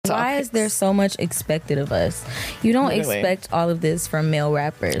why is there so much expected of us? You don't expect all of this from male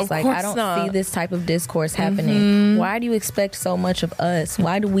rappers. Of like, course I don't not. see this type of discourse happening. Why do you expect so much of us?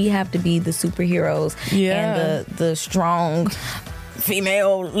 Why do we have to be the superheroes and the strong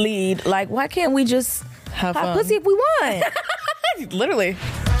female lead? Like, why can't we just have pussy if we want? Literally.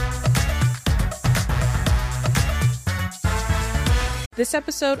 This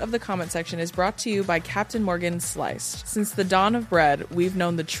episode of The Comment Section is brought to you by Captain Morgan Sliced. Since the dawn of bread, we've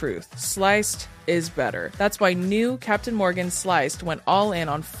known the truth. Sliced is better. That's why new Captain Morgan Sliced went all in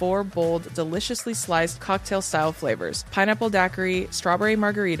on 4 bold, deliciously sliced cocktail-style flavors. Pineapple daiquiri, strawberry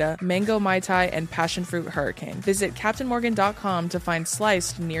margarita, mango mai tai, and passion fruit hurricane. Visit CaptainMorgan.com to find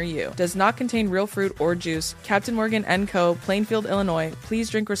Sliced near you. Does not contain real fruit or juice. Captain Morgan & Co., Plainfield, Illinois. Please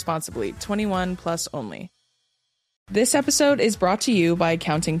drink responsibly. 21 plus only. This episode is brought to you by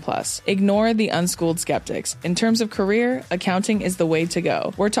Accounting Plus. Ignore the unschooled skeptics. In terms of career, accounting is the way to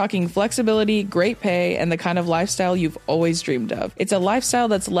go. We're talking flexibility, great pay, and the kind of lifestyle you've always dreamed of. It's a lifestyle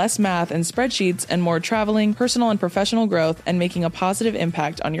that's less math and spreadsheets and more traveling, personal and professional growth, and making a positive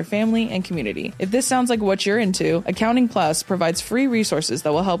impact on your family and community. If this sounds like what you're into, Accounting Plus provides free resources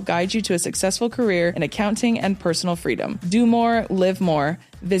that will help guide you to a successful career in accounting and personal freedom. Do more, live more.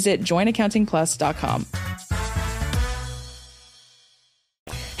 Visit joinaccountingplus.com.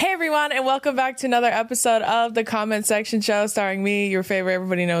 Hey everyone, and welcome back to another episode of The Comment Section Show, starring me, your favorite.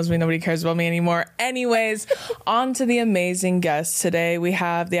 Everybody knows me. Nobody cares about me anymore. Anyways, on to the amazing guests today. We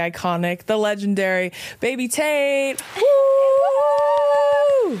have the iconic, the legendary Baby Tate.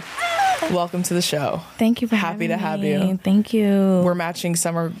 Woo! Welcome to the show. Thank you for Happy to have me. you. Thank you. We're matching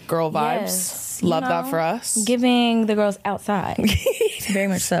summer girl vibes. Yes, Love that for us. Giving the girls outside. Very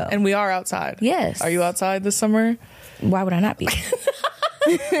much so. And we are outside. Yes. Are you outside this summer? Why would I not be?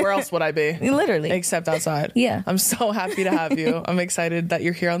 Where else would I be? Literally. Except outside. Yeah. I'm so happy to have you. I'm excited that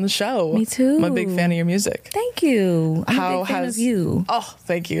you're here on the show. Me too. I'm a big fan of your music. Thank you. I'm a big fan of you. Oh,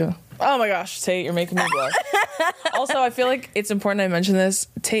 thank you. Oh my gosh, Tate, you're making me blush. Also, I feel like it's important I mention this.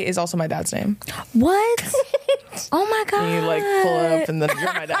 Tate is also my dad's name. What? Oh my God. And you like pull it up and then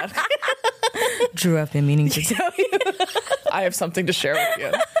you're my dad. Drew up in meaning to tell you. I have something to share with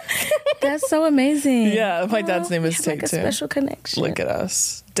you. That's so amazing. Yeah, my dad's name is Tate like a too. Special connection. Look at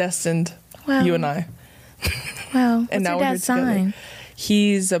us. Destined. Wow. You and I. Wow. What's And now your we're here dad's sign? together.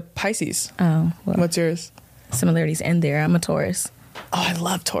 He's a Pisces. Oh, well. What's yours? Similarities end there. I'm a Taurus. Oh, I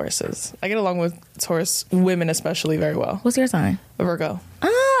love Tauruses. I get along with Taurus women especially very well. What's your sign? A Virgo.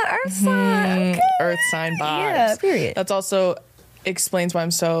 Ah, Earth sign. Okay. Earth sign vibes. Yeah, period. That's also explains why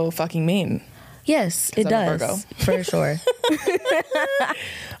I'm so fucking mean. Yes, it I'm a Virgo. does. For sure.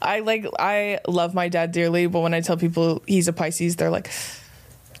 I love my dad dearly, but when I tell people he's a Pisces, they're like,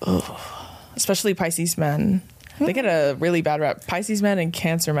 oh, especially Pisces men. They get a really bad rap. Pisces men and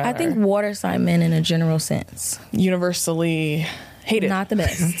Cancer men I think water sign men in a general sense. Universally hated. Not the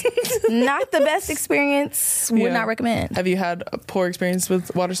best. Not the best experience. Would not recommend. Have you had a poor experience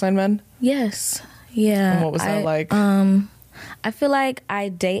with water sign men? Yes. Yeah. And what was that like? I feel like I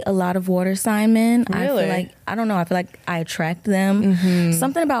date a lot of water sign men. Really? I feel like, I don't know, I feel like I attract them.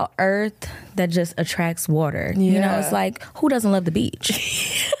 Something about earth that just attracts water. Yeah. You know, it's like, who doesn't love the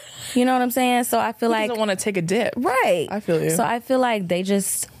beach? You know what I'm saying? So I feel Who like... doesn't want to take a dip? Right. I feel you. So I feel like they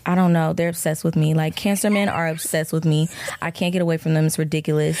just, I don't know, they're obsessed with me. Like, Cancer men are obsessed with me. I can't get away from them. It's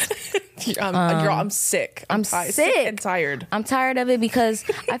ridiculous. I'm sick. I'm sick and tired. I'm tired of it because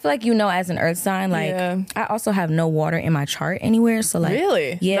I feel like, you know, as an earth sign, like, I also have no water in my chart anywhere. So, like...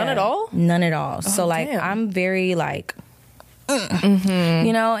 Really? Yeah. None at all? None at all. So, like, damn. I'm very, like...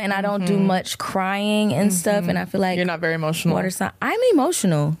 you know, and I don't do much crying and stuff, and I feel like You're not very emotional. water sign. I'm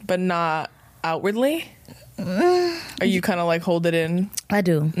emotional, but not outwardly. Are you kind of like hold it in? I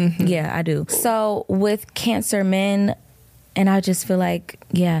do. Yeah, I do. So with Cancer men, and I just feel like,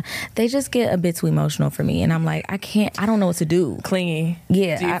 yeah, they just get a bit too emotional for me, and I'm like, I don't know what to do. Clingy.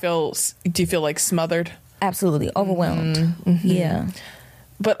 Yeah. Do you feel like smothered? Absolutely overwhelmed. Yeah.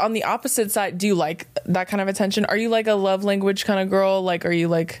 But on the opposite side, do you like that kind of attention? Are you like a love language kind of girl? Like, are you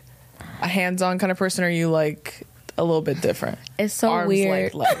like a hands-on kind of person? Or are you like a little bit different? It's so Arms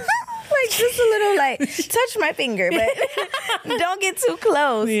weird. Like just a little like touch my finger, but don't get too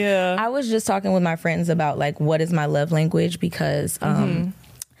close. Yeah. I was just talking with my friends about like what is my love language because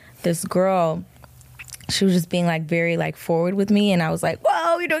this girl, she was just being like very like forward with me, and I was like,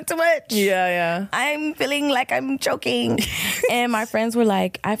 whoa, you're doing too much. Yeah. I'm feeling like I'm choking. And my friends were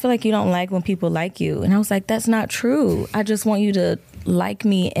like, I feel like you don't like when people like you. And I was like, that's not true. I just want you to like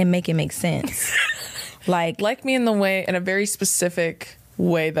me and make it make sense. Like me in a very specific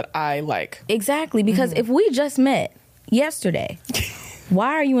way that I like. Exactly, because if we just met yesterday,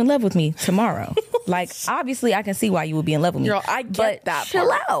 why are you in love with me tomorrow? Like, obviously I can see why you would be in love with me. Girl, I get that chill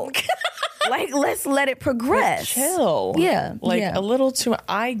part. out. Like, let's let it progress. Chill. Yeah. Like, yeah. a little too...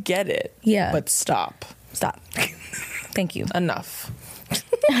 I get it. Yeah. But stop. Thank you. Enough.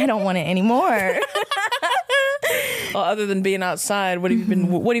 I don't want it anymore. Well, other than being outside, what have you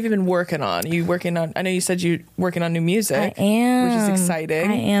been working on? You working on? I know you said you're working on new music. I am, which is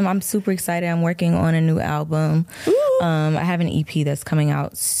exciting. I am. I'm super excited. I'm working on a new album. I have an EP that's coming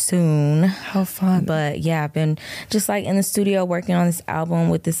out soon. How fun! But yeah, I've been just like in the studio working on this album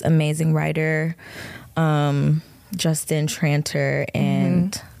with this amazing writer, Justin Tranter,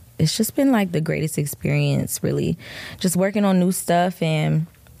 and it's just been like the greatest experience. Really, just working on new stuff. And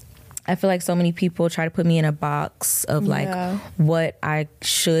I feel like so many people try to put me in a box of like what I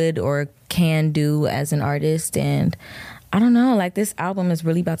should or can do as an artist, and I don't know, like this album is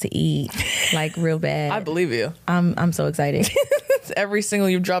really about to eat like real bad. I believe you. I'm so excited. Every single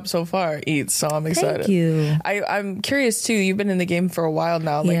you've dropped so far eats, so I'm excited. Thank you. I'm curious too. You've been in the game for a while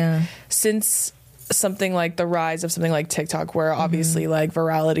now. Like, since something like the rise of something like TikTok, where obviously like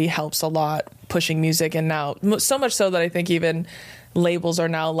virality helps a lot pushing music, and now so much so that I think even labels are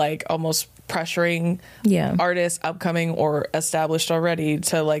now like almost pressuring artists upcoming or established already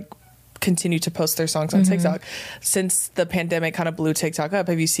to like continue to post their songs on TikTok. Since the pandemic kind of blew TikTok up,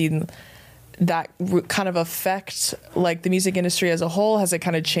 have you seen that kind of affect like the music industry as a whole? Has it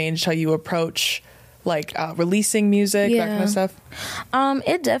kind of changed how you approach like releasing music, that kind of stuff?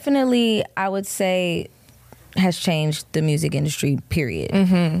 It definitely, I would say, has changed the music industry, period.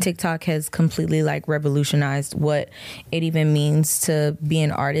 TikTok has completely like revolutionized what it even means to be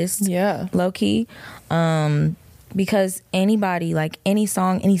an artist, low key. Because anybody, like any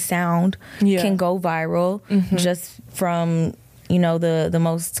song, any sound can go viral just from, you know, the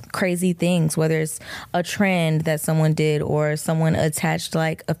most crazy things, whether it's a trend that someone did or someone attached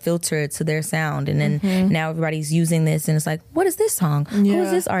like a filter to their sound, and then now everybody's using this and it's like, what is this song? Who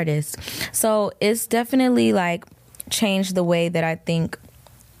is this artist? So it's definitely like changed the way that I think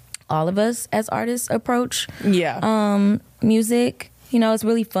all of us as artists approach music. You know, it's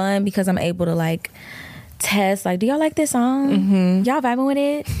really fun because I'm able to like test, like, do y'all like this song? Y'all vibing with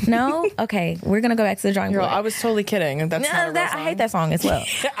it? No? Okay, we're gonna go back to the drawing board. I was totally kidding. That's not a real song. I hate that song as well.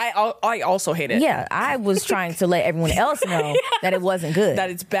 I also hate it. Yeah, I was trying to let everyone else know that it wasn't good,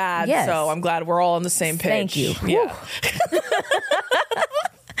 that it's bad. Yes. So I'm glad we're all on the same page. Thank you. Yeah.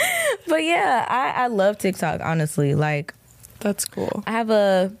 But yeah, I love TikTok, honestly. Like, that's cool.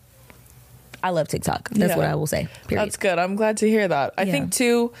 I love TikTok. That's what I will say. Period. That's good. I'm glad to hear that. I think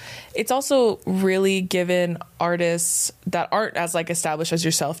too, it's also really given artists that aren't as like established as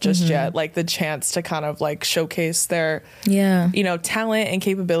yourself just yet, like the chance to kind of like showcase their, you know, talent and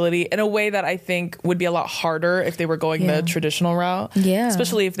capability in a way that I think would be a lot harder if they were going the traditional route. Yeah.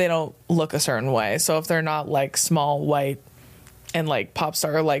 Especially if they don't look a certain way. So if they're not like small, white, and like pop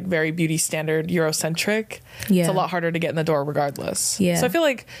star, or like very beauty standard Eurocentric, it's a lot harder to get in the door regardless. Yeah. So I feel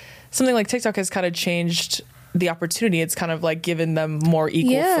like something like TikTok has kind of changed the opportunity. It's kind of like given them more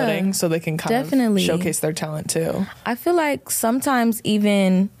equal footing so they can kind of showcase their talent too. I feel like sometimes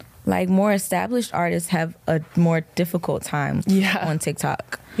even like more established artists have a more difficult time on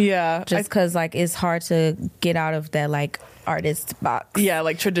TikTok. Yeah. Just because like it's hard to get out of that like artist box. Yeah,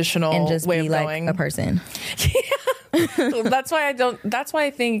 like traditional and just way be of like going. A person. That's why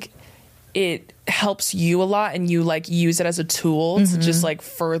I think it helps you a lot, and you like use it as a tool to just like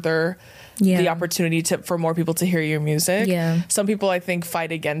further the opportunity for more people to hear your music. Yeah. Some people I think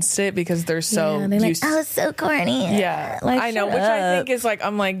fight against it because they're so they're like, oh, it's so corny. Yeah. Like, I know, which I think is like,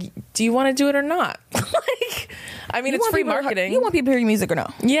 I'm like, do you want to do it or not? Like, I mean, it's free marketing. You want people to hear your music or no?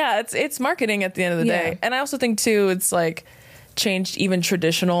 Yeah, it's marketing at the end of the day. And I also think too, it's like changed even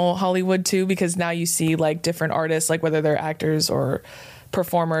traditional Hollywood too, because now you see like different artists, like whether they're actors or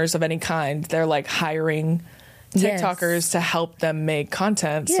performers of any kind, they're like hiring TikTokers to help them make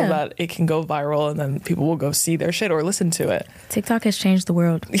content so that it can go viral, and then people will go see their shit or listen to it. TikTok has changed the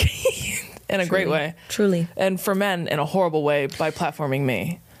world. In a great way. Truly. And for men, in a horrible way by platforming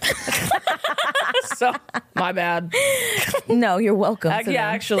me. So, my bad. No, you're welcome.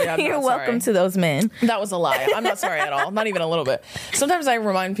 Actually, I'm you're not welcome sorry. to those men. That was a lie. I'm not sorry at all. Not even a little bit. Sometimes I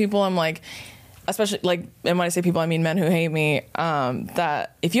remind people, I'm like, especially like, and when I say people, I mean men who hate me,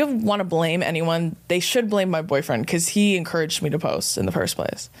 that if you want to blame anyone, they should blame my boyfriend, because he encouraged me to post in the first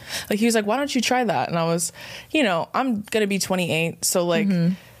place. Like, he was like, why don't you try that? And I was, you know, I'm gonna be 28, so like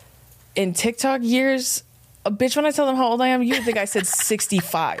in TikTok years, a bitch, when I tell them how old I am, you would think I said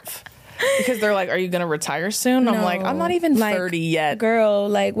 65. Because they're like, are you gonna retire soon? No, I'm like, I'm not even 30 yet. Girl,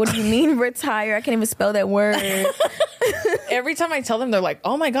 like, what do you mean retire? I can't even spell that word. Every time I tell them, they're like,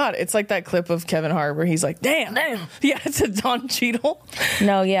 oh my God, it's like that clip of Kevin Hart where he's like, damn. Yeah, it's a Don Cheadle.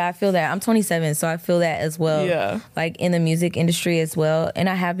 No, yeah, I feel that. I'm 27, so I feel that as well. Yeah. Like in the music industry as well. And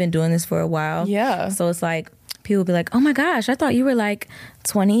I have been doing this for a while. Yeah. So it's like, people be like, oh my gosh, I thought you were like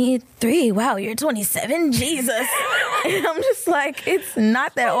 23. Wow, you're 27? Jesus. And I'm just like, it's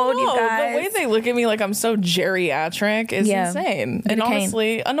not that old, you guys. The way they look at me like I'm so geriatric is insane. And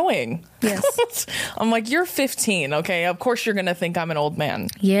honestly, annoying. Yes. I'm like, you're 15, okay? Of course you're going to think I'm an old man.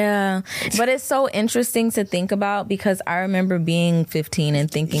 Yeah. But it's so interesting to think about because I remember being 15 and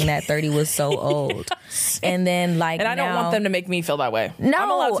thinking that 30 was so old. And then like And I don't want them to make me feel that way. No,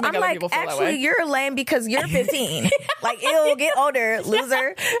 I'm allowed to make I'm other like, people feel that actually, way. you're lame because you're 15. Like, ew, get older, loser.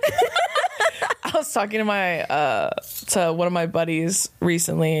 I was talking to one of my buddies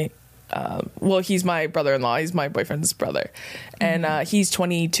recently. Well, he's my brother-in-law. He's my boyfriend's brother. And he's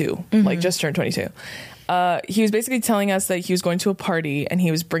 22, like just turned 22. He was basically telling us that he was going to a party and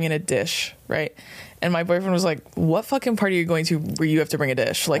he was bringing a dish, right? And my boyfriend was like, what fucking party are you going to where you have to bring a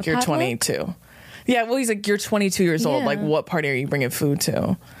dish? Like, you're 22. Yeah, well, he's like, you're 22 years old. Like, what party are you bringing food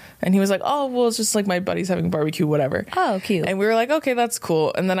to? And he was like, oh, well, it's just like my buddy's having barbecue, whatever. Oh, cute. And we were like, okay, that's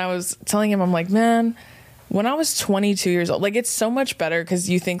cool. And then I was telling him, I'm like, man, when I was 22 years old, like, it's so much better because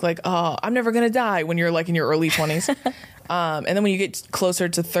you think like, oh, I'm never going to die when you're like in your early 20s. And then when you get closer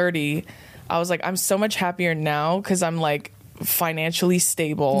to 30, I was like, I'm so much happier now because I'm like financially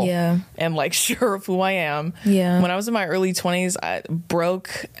stable and like sure of who I am. Yeah. When I was in my early 20s, I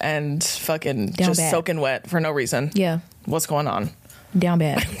broke and fucking Down just bad. soaking wet for no reason. Yeah. What's going on? Down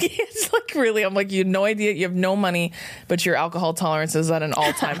bad. It's like really, I'm like, you have no idea, you have no money, but your alcohol tolerance is at an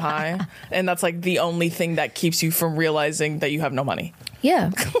all-time high, and that's like the only thing that keeps you from realizing that you have no money. Yeah.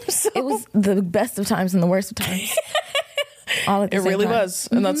 So, it was the best of times and the worst of times. All at the it same really time. was,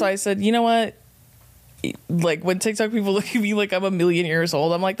 and that's why I said, you know what? Like when TikTok people look at me like I'm a million years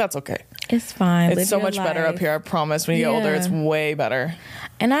old, I'm like, that's okay. It's fine. It's Live so your much better life. up here. I promise. When you get older, it's way better.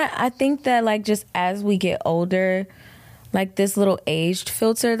 And I think that like just as we get older, like this little aged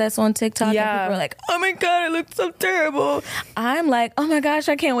filter that's on TikTok, and people are like, oh my God, I look so terrible. I'm like, oh my gosh,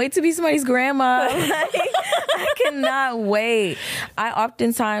 I can't wait to be somebody's grandma. Like, I cannot wait. I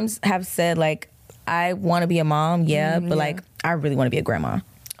oftentimes have said like, I want to be a mom, but like, I really want to be a grandma.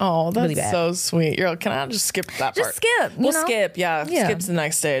 Oh, that's really so sweet. You're like, can I just skip that part? Just skip. We'll skip. Yeah. Skip to the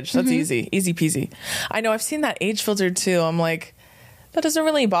next stage. That's easy. Easy peasy. I know. I've seen that age filter too. I'm like, that doesn't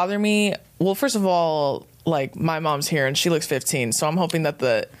really bother me. Well, first of all, like my mom's here and she looks 15. So I'm hoping that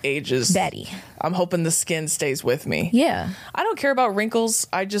the age is... Daddy. I'm hoping the skin stays with me. Yeah. I don't care about wrinkles.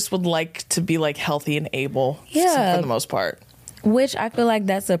 I just would like to be like healthy and able for the most part. Which I feel like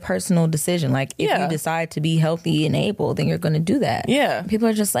that's a personal decision. Like, if you decide to be healthy and able, then you're going to do that. Yeah. People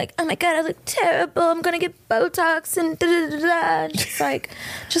are just like, oh my God, I look terrible. I'm going to get Botox and da-da-da-da. And it's like,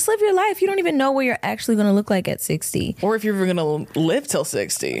 just live your life. You don't even know what you're actually going to look like at 60. Or if you're going to live till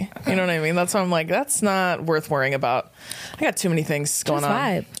 60. You know what I mean? That's why I'm like, that's not worth worrying about. I got too many things going on.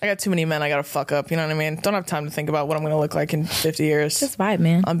 I got too many men I got to fuck up. You know what I mean? Don't have time to think about what I'm going to look like in 50 years. Just vibe,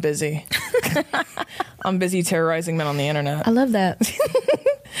 man. I'm busy. I'm busy terrorizing men on the internet. I love that.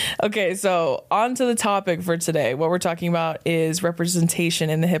 Okay, so on to the topic for today. What we're talking about is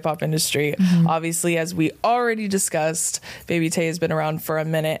representation in the hip hop industry. Obviously, as we already discussed, Baby Tate has been around for a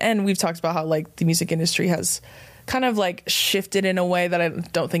minute, and we've talked about how like the music industry has kind of like shifted in a way that I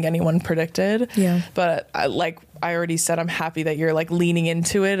don't think anyone predicted. Yeah. But I already said, I'm happy that you're like leaning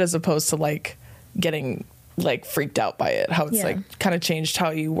into it as opposed to like getting like freaked out by it. How it's like kind of changed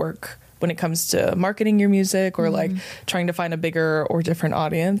how you work when it comes to marketing your music or like trying to find a bigger or different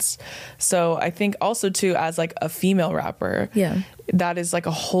audience. So I think also too, as like a female rapper, that is like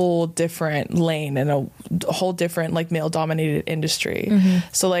a whole different lane and a whole different like male dominated industry.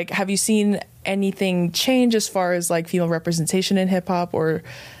 So like, have you seen anything change as far as like female representation in hip hop, or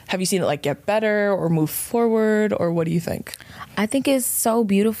have you seen it like get better or move forward, or what do you think? I think it's so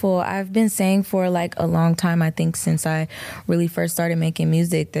beautiful. I've been saying for like a long time, I think since I really first started making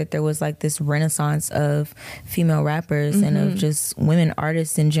music, that there was like this renaissance of female rappers and of just women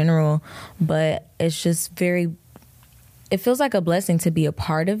artists in general. But it's just it feels like a blessing to be a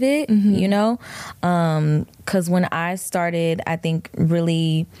part of it, you know? 'Cause when I started, I think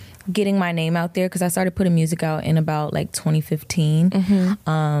really getting my name out there, because I started putting music out in about like 2015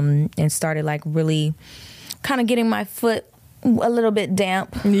 and started like really kind of getting my foot a little bit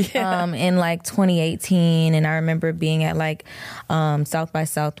damp in like 2018, and I remember being at like South by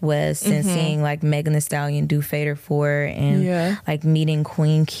Southwest and seeing like Megan Thee Stallion do Fader 4 and like meeting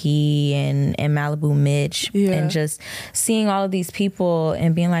Queen Key and Malibu Mitch and just seeing all of these people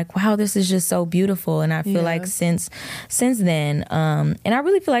and being like, wow, this is just so beautiful. And I feel like since then, and I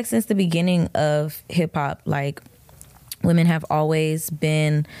really feel like since the beginning of hip hop, like women have always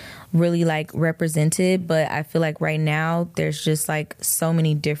been really like represented, but I feel like right now there's just like so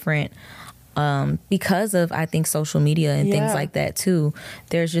many different because of, I think, social media and things like that too.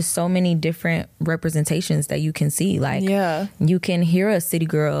 There's just so many different representations that you can see. Like you can hear a City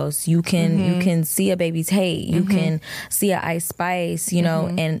Girls, you can see a Baby Tate, you can see a Ice Spice, you know,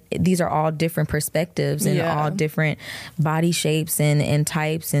 and these are all different perspectives and all different body shapes and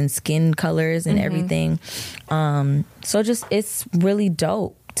types and skin colors and everything. So just, it's really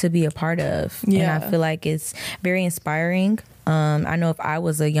dope to be a part of. And I feel like it's very inspiring. I know if I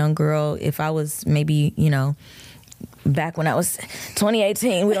was a young girl, if I was maybe, you know, back when I was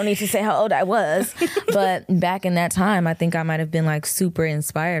 2018, we don't need to say how old I was, but back in that time, I think I might have been like super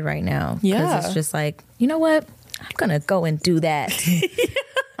inspired right now. Because it's just like, you know what? I'm going to go and do that.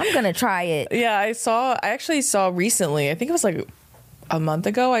 I'm going to try it. Yeah, I actually saw recently, I think it was like a month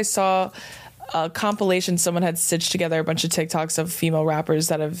ago, I saw a compilation someone had stitched together a bunch of TikToks of female rappers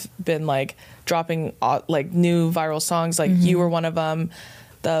that have been like dropping like new viral songs. Like you were one of them.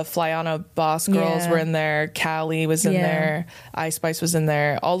 The Flyana Boss Girls were in there. Callie was in there. Ice Spice was in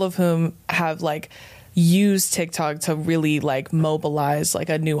there. All of whom have like used TikTok to really like mobilize like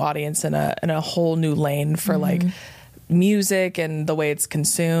a new audience in a whole new lane for like music and the way it's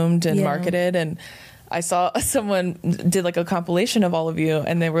consumed and marketed. And I saw someone did like a compilation of all of you,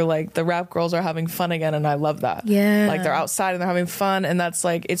 and they were like, the rap girls are having fun again, and I love that. Yeah. Like they're outside and they're having fun, and that's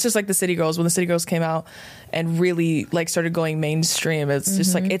like, it's just like the City Girls. When the City Girls came out and really like started going mainstream, it's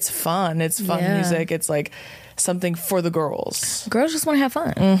just like, it's fun. It's fun music. It's like something for the girls. Girls just want to have fun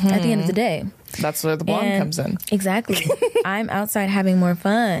at the end of the day. That's where the blonde comes in. Exactly. I'm outside having more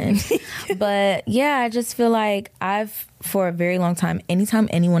fun. But yeah, I just feel like for a very long time, anytime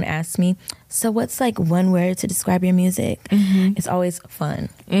anyone asks me, so what's like one word to describe your music? It's always fun.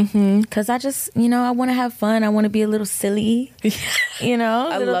 Because I just, you know, I want to have fun. I want to be a little silly, you know.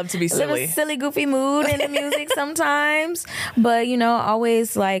 I love to be silly. A little silly, goofy mood in the music sometimes. But, you know,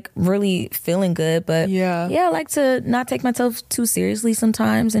 always like really feeling good. But yeah, I like to not take myself too seriously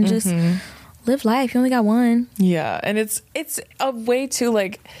sometimes and just live life. You only got one. Yeah. And it's a way to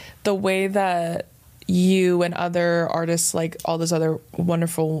like the way that you and other artists, like all those other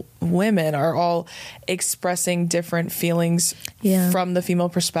wonderful women, are all expressing different feelings from the female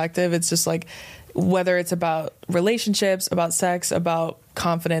perspective. It's just like, whether it's about relationships, about sex, about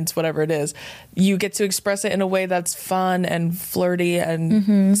confidence, whatever it is, you get to express it in a way that's fun and flirty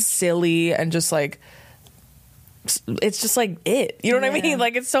and silly and just like, it's just like it. You know what I mean?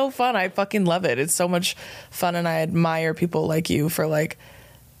 Like, it's so fun. I fucking love it. It's so much fun, and I admire people like you for like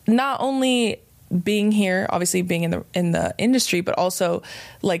not only being here, obviously being in the industry, but also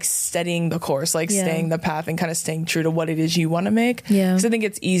like studying the course, like staying the path and kind of staying true to what it is you want to make. Because I think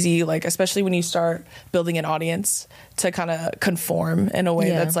it's easy, like especially when you start building an audience, to kind of conform in a way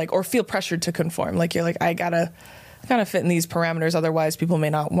that's like, or feel pressured to conform. Like you're like, I gotta kind of fit in these parameters, otherwise people may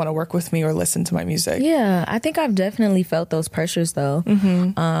not want to work with me or listen to my music. Yeah, I think I've definitely felt those pressures though.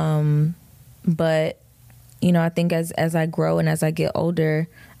 But you know, I think as I grow and as I get older,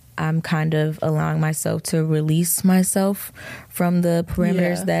 I'm kind of allowing myself to release myself from the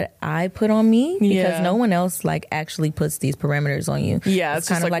parameters that I put on me, because no one else like actually puts these parameters on you. Yeah, it's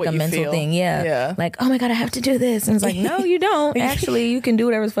kind of like a mental thing. Yeah. Like, oh my God, I have to do this. And it's like, no, you don't. Actually, you can do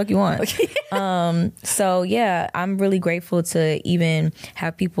whatever the fuck you want. So yeah, I'm really grateful to even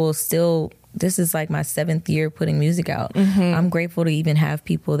have people still. This is like my 7th year putting music out. I'm grateful to even have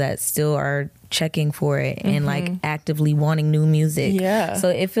people that still are checking for it and like actively wanting new music. So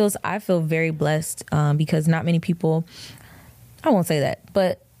I feel very blessed because not many people, I won't say that,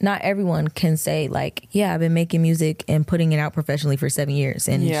 but not everyone can say like, yeah, I've been making music and putting it out professionally for 7 years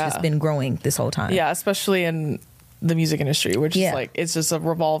and it's just been growing this whole time. Yeah, especially in the music industry, which is like, it's just a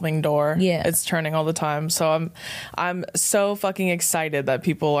revolving door. It's turning all the time. So I'm so fucking excited that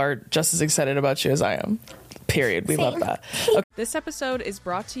people are just as excited about you as I am. Period. We love that. Okay. This episode is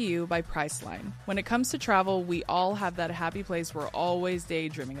brought to you by Priceline. When it comes to travel, we all have that happy place we're always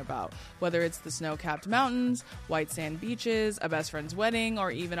daydreaming about. Whether it's the snow-capped mountains, white sand beaches, a best friend's wedding,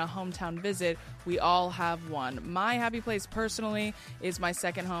 or even a hometown visit, we all have one. My happy place personally is my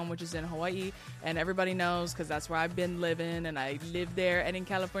second home, which is in Hawaii. And everybody knows because that's where I've been living, and I live there and in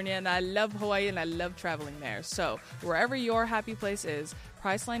California, and I love Hawaii and I love traveling there. So wherever your happy place is,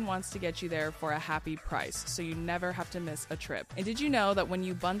 Priceline wants to get you there for a happy price, so you never have to miss a trip. And did you know that when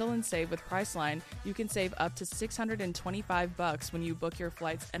you bundle and save with Priceline, you can save up to $625 when you book your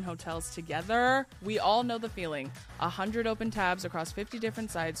flights and hotels together? We all know the feeling. 100 open tabs across 50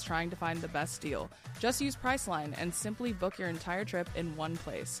 different sites trying to find the best deal. Just use Priceline and simply book your entire trip in one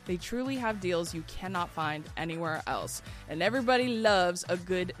place. They truly have deals you cannot find anywhere else. And everybody loves a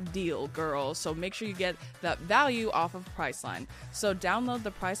good deal, girl. So make sure you get that value off of Priceline. So download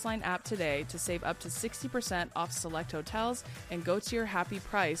the Priceline app today to save up to 60% off select hotels and go to your happy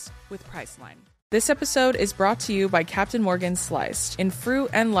price with Priceline. This episode is brought to you by Captain Morgan Sliced. In fruit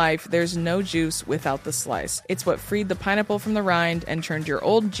and life, there's no juice without the slice. It's what freed the pineapple from the rind and turned your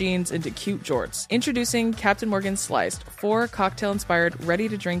old jeans into cute jorts. Introducing Captain Morgan Sliced, 4 cocktail-inspired,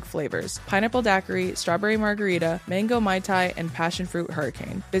 ready-to-drink flavors: pineapple daiquiri, strawberry margarita, mango mai tai, and passion fruit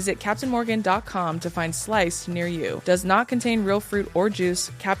hurricane. Visit CaptainMorgan.com to find Sliced near you. Does not contain real fruit or juice.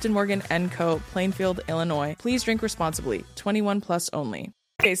 Captain Morgan & Co., Plainfield, Illinois. Please drink responsibly. 21 plus only.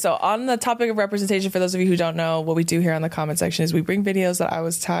 Okay, so on the topic of representation, for those of you who don't know, what we do here on the comment section is we bring videos that I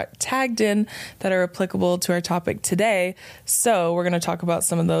was tagged in that are applicable to our topic today. So we're going to talk about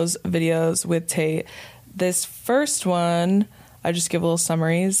some of those videos with Tate. This first one, I just give little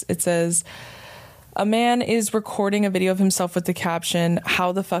summaries. It says, a man is recording a video of himself with the caption,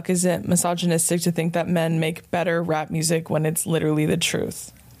 "How the fuck is it misogynistic to think that men make better rap music when it's literally the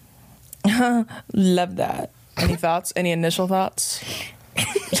truth?" Love that. Any thoughts? Any initial thoughts?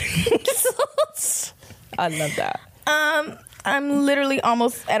 I love that. I'm literally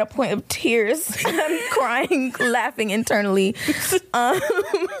almost at a point of tears. I'm crying, laughing internally.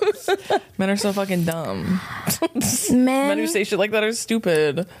 Men are so fucking dumb. Men who say shit like that are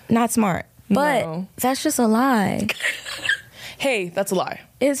stupid. Not smart. But No. that's just a lie. Hey, that's a lie.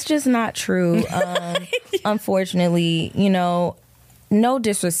 It's just not true. Unfortunately, no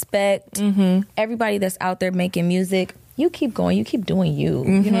disrespect. Mm-hmm. Everybody that's out there making music, you keep going, you keep doing you.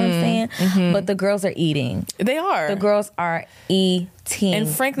 Mm-hmm. You know what I'm saying? Mm-hmm. But the girls are eating. They are. The girls are eating. And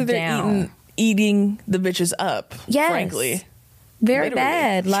frankly, they're eating the bitches up. Yes. Frankly. Very Literally.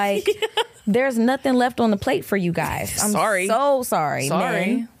 bad. Like, there's nothing left on the plate for you guys. I'm sorry. So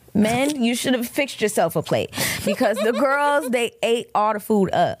sorry. Men, you should have fixed yourself a plate. Because the girls, they ate all the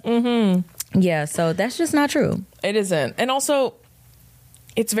food up. Mm-hmm. Yeah, so that's just not true. It isn't. And also,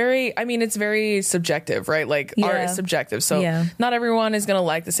 it's very subjective, right? Like, art is subjective. So not everyone is going to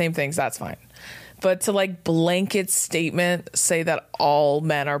like the same things. That's fine. But to like blanket statement say that all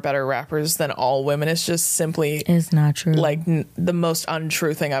men are better rappers than all women is just simply... It's not true. Like the most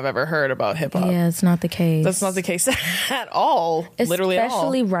untrue thing I've ever heard about hip hop. Yeah, it's not the case. That's not the case at all. Literally at all.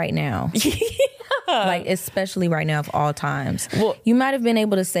 Especially right now. Yeah. Like, especially right now of all times. Well, you might have been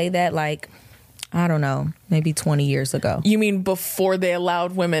able to say that like, I don't know, maybe 20 years ago. You mean before they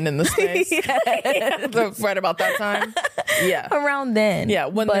allowed women in the space? Right about that time? Yeah. Around then. Yeah,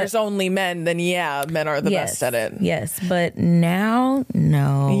 when there's only men, then men are the best at it. Yes, but now,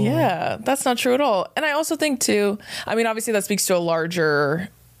 no. Yeah, that's not true at all. And I also think too, I mean, obviously that speaks to a larger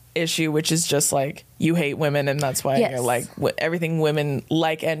issue, which is just like, you hate women and that's why you're like, everything women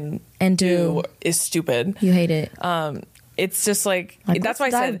like and do is stupid. You hate it. It's just like that's why I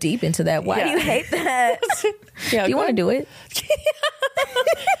dive said deep into that. Why do you hate that? Do you want to do it?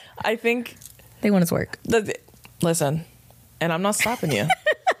 I think they want us to work. Listen, and I'm not stopping you.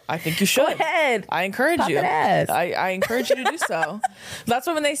 I think you should. Go ahead. I encourage Pop you. that ass. I encourage you to do so. That's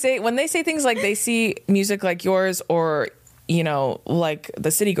what when they say things like they see music like yours or like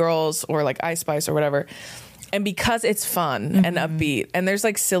the City Girls or like Ice Spice or whatever. And because it's fun and upbeat and there's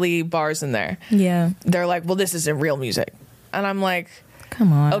like silly bars in there. Yeah. They're like, well, this isn't real music. And I'm like,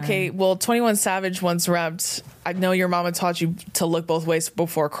 come on. Okay, well, 21 Savage once rapped, I know your mama taught you to look both ways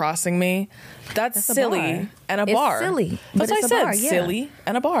before crossing me. That's silly and a bar. It's silly. That's what I said. Silly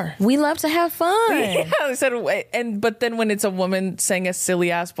and a bar. We love to have fun. Yeah, I said, but then when it's a woman saying a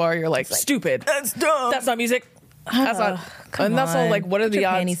silly ass bar, you're like, stupid. That's dumb. That's not music. That's not. And that's all like, what are the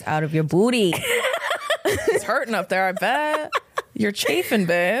odds? Panties out of your booty. It's hurting up there, I bet. You're chafing,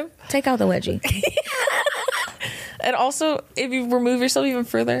 babe. Take out the wedgie. And also, if you remove yourself even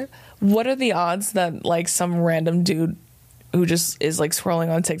further, what are the odds that like some random dude who just is like scrolling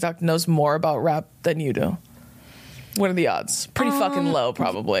on TikTok knows more about rap than you do? What are the odds? Pretty fucking low,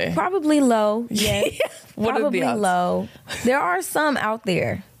 probably. Probably low. Yes. What probably are the odds? low. There are some out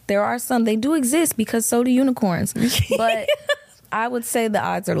there. There are some. They do exist because so do unicorns. But I would say the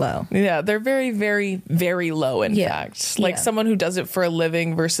odds are low. Yeah, they're very, very, very low, in fact. Like someone who does it for a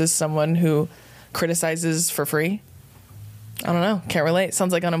living versus someone who criticizes for free. I don't know. Can't relate.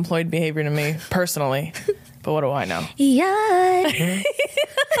 Sounds like unemployed behavior to me, personally. But what do I know? Yeah.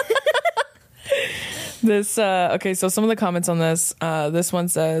 Okay, so some of the comments on this. This one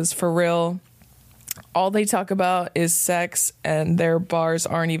says, for real, all they talk about is sex and their bars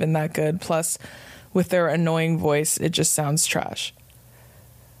aren't even that good. Plus, with their annoying voice, it just sounds trash.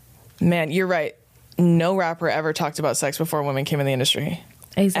 Man, you're right. No rapper ever talked about sex before women came in the industry.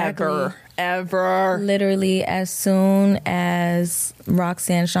 Exactly. Ever. Literally, as soon as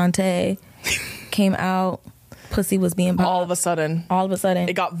Roxanne Shante came out, pussy was being popped. All of a sudden.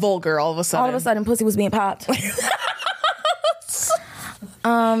 It got vulgar all of a sudden. Pussy was being popped.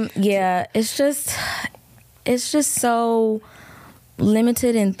 Yeah, it's just so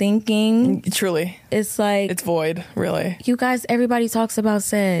limited in thinking. Truly. It's like, it's void, really. You guys, everybody talks about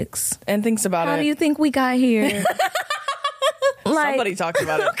sex. And thinks about How it. do you think we got here? Somebody talked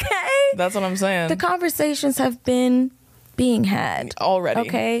about it. Okay. That's what I'm saying. The conversations have been being had already.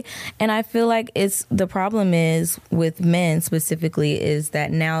 Okay. And I feel like the problem is with men specifically is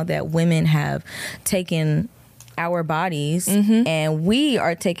that now that women have taken our bodies and we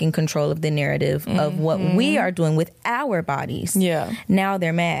are taking control of the narrative of what we are doing with our bodies. Yeah. Now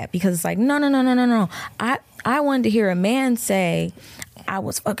they're mad because it's like, no. I wanted to hear a man say, I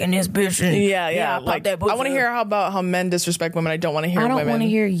was fucking this bitch. Yeah. Like, I want to hear about how men disrespect women. I don't want to hear women. I don't want to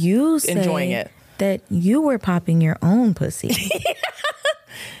hear you say enjoying it. That you were popping your own pussy.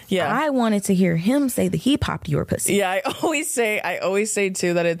 Yeah. I wanted to hear him say that he popped your pussy. Yeah, I always say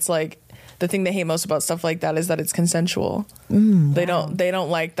too that it's like the thing they hate most about stuff like that is that it's consensual. They don't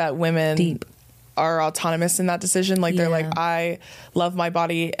like that women are autonomous in that decision. Like they're like, I love my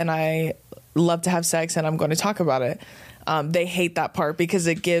body and I love to have sex and I'm going to talk about it. They hate that part because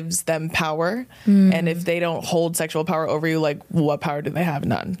it gives them power. And if they don't hold sexual power over you, like what power do they have?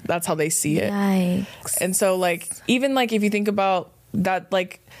 None. That's how they see it. Yikes. And so like, even like if you think about that,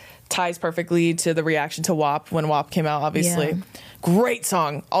 like ties perfectly to the reaction to WAP when WAP came out, obviously. Yeah. Great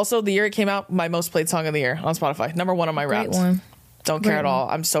song. Also, the year it came out, my most played song of the year on Spotify. #1 on my Wrapped. Don't care at all.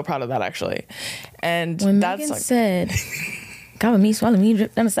 I'm so proud of that, actually. And when that's Megan like, said, "Cover me, swallow me,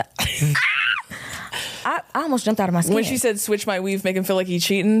 drip down the side." I almost jumped out of my skin. When she said, "Switch my weave, make him feel like he's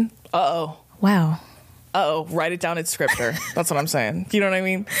cheating." Wow. Write it down. It's scripture. That's what I'm saying. You know what I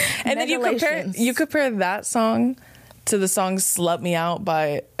mean? And then you compare that song to the song "Slut Me Out"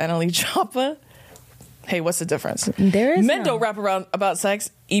 by Annalise Choppa. Hey, what's the difference? There is men don't rap around about sex.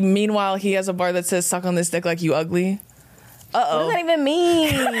 Meanwhile, he has a bar that says "Suck on this dick like you ugly." What does that even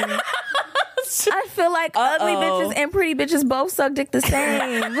mean? I feel like ugly bitches and pretty bitches both suck dick the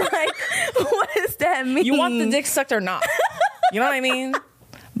same. Like, what does that mean? You want the dick sucked or not? You know what I mean?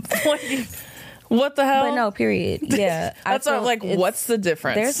 What the hell? But no, period. Yeah. That's like, what's the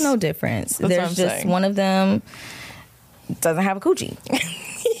difference? There's no difference. That's There's just saying. One of them doesn't have a coochie.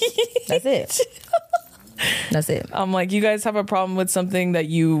 That's it. That's it. I'm like, you guys have a problem with something that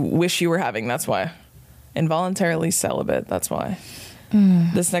you wish you were having. That's why. Involuntarily celibate. That's why.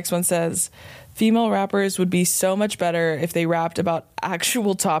 This next one says, female rappers would be so much better if they rapped about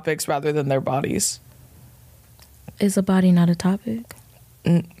actual topics rather than their bodies. Is a body not a topic?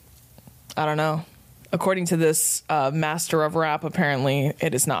 I don't know. According to this master of rap, apparently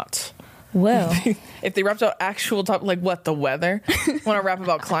it is not. Well, if they rapped about actual topics, like what, the weather? Want to rap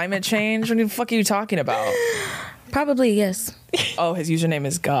about climate change? What the fuck are you talking about? Probably, yes. Oh, his username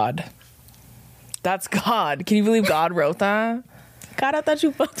is God. That's God. Can you believe God wrote that? God, I thought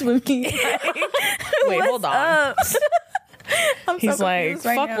you fucked with me. Wait, hold on. He's so like,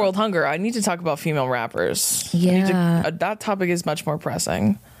 fuck now. World hunger. I need to talk about female rappers. Yeah. That topic is much more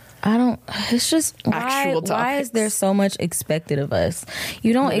pressing. It's just, why is there so much expected of us?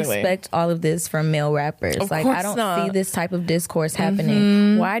 You don't expect all of this from male rappers. Like, I don't see this type of discourse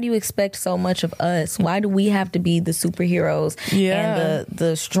happening. Why do you expect so much of us? Why do we have to be the superheroes and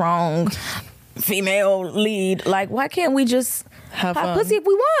the strong female lead? Like, why can't we just have pop pussy if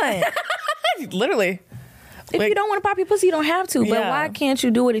we want? Literally. If you don't want to pop your pussy, you don't have to. But why can't you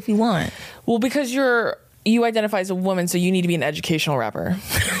do it if you want? Well, because you identify as a woman, so you need to be an educational rapper.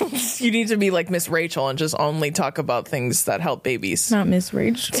 You need to be like Miss Rachel and just only talk about things that help babies. Not Miss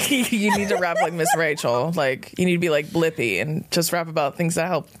Rachel. You need to rap like Miss Rachel. Like, you need to be like Blippi and just rap about things that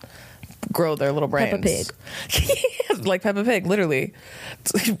help grow their little brains. Peppa Pig. Like Peppa Pig, literally.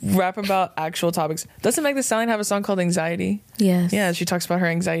 Rap about actual topics. Doesn't Meg Thee Stallion have a song called Anxiety? Yes. Yeah, she talks about her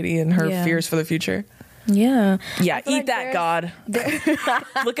anxiety and her fears for the future. Yeah. Yeah, eat like that, God.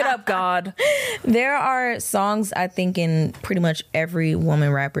 Look it up, God. There are songs, I think, in pretty much every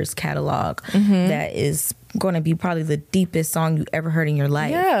woman rapper's catalog that is going to be probably the deepest song you ever heard in your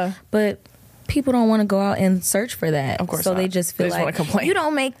life. Yeah. But people don't want to go out and search for that. Of course so not. They just feel they like, complain. You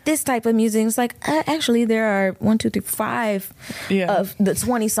don't make this type of music. It's like, actually, there are 1, 2, 3, 5 of the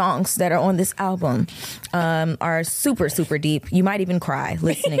 20 songs that are on this album are super, super deep. You might even cry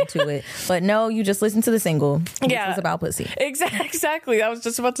listening to it. But no, you just listen to the single, which was about pussy. Exactly. I was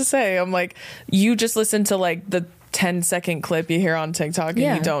just about to say, I'm like, you just listen to like the 10-second clip you hear on TikTok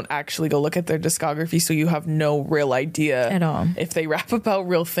and you don't actually go look at their discography, so you have no real idea at all if they rap about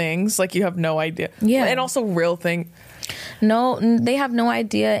real things. Like, you have no idea. And also real thing. No, they have no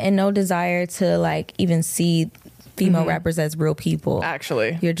idea and no desire to like even see female rappers as real people.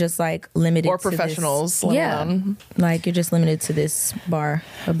 Actually, you're just like limited or to professionals. Like you're just limited to this bar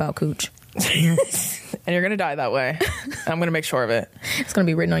about cooch. And you're gonna die that way. I'm gonna make sure of it. It's gonna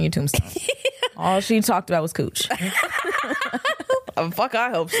be written on your tombstone. All she talked about was cooch. Fuck,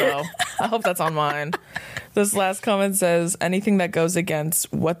 I hope so. I hope that's on mine. This last comment says, anything that goes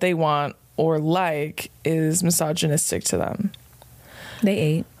against what they want or like is misogynistic to them. They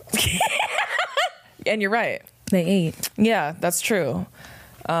ate. And you're right. They ate. Yeah, that's true.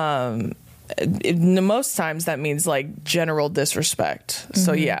 Most times that means like general disrespect.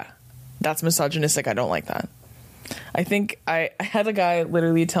 So yeah, that's misogynistic. I don't like that. I think I had a guy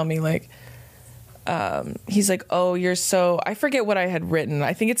literally tell me like, he's like, oh, you're so, I forget what I had written.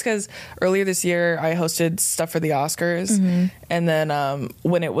 I think it's because earlier this year I hosted stuff for the Oscars. And then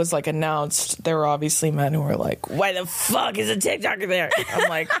when it was like announced, there were obviously men who were like, why the fuck is a TikToker there? I'm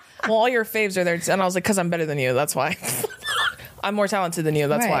like, well, all your faves are there. And I was like, because I'm better than you. That's why. I'm more talented than you.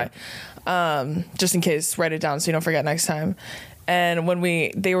 That's why. Just in case, write it down so you don't forget next time. And when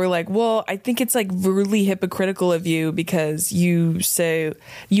they were like, well, I think it's like really hypocritical of you because you say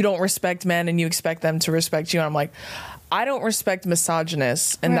you don't respect men and you expect them to respect you. And I'm like, I don't respect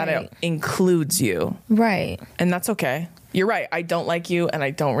misogynists, and that it includes you. Right. And that's okay. You're right. I don't like you and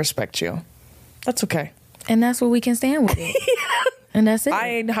I don't respect you. That's okay. And that's what we can stand with it. And that's it.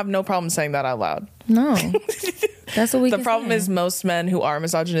 I have no problem saying that out loud. No. That's what we can The problem is most men who are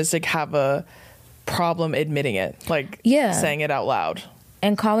misogynistic have a problem admitting it, like saying it out loud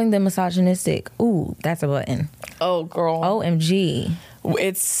and calling them misogynistic. Ooh, that's a button. Oh, girl. OMG.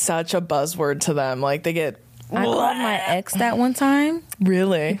 It's such a buzzword to them. Like, they get... I called my ex that one time.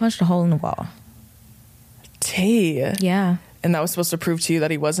 Really? He punched a hole in the wall. Tate. Yeah. And that was supposed to prove to you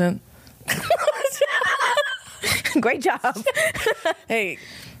that he wasn't? Great job. Hey,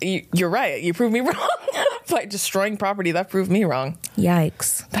 you're right. You proved me wrong. By destroying property, that proved me wrong.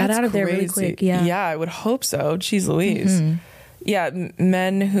 Yikes. Got out of there really quick. Yeah, I would hope so. Jeez Louise. Yeah,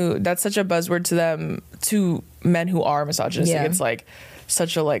 men who... That's such a buzzword to them, to men who are misogynistic. It's like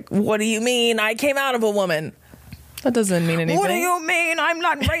such a like, what do you mean I came out of a woman? That doesn't mean anything. What do you mean I'm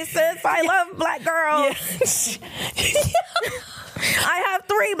not racist? I love black girls. I have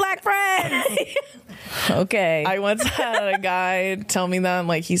 3 black friends. Okay. I once had a guy tell me that,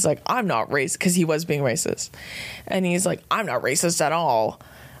 like, he's like, I'm not racist, because he was being racist. And he's like, I'm not racist at all.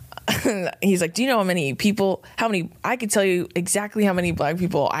 He's like, do you know I could tell you exactly how many black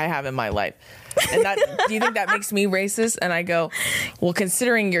people I have in my life. And do you think that makes me racist? And I go, well,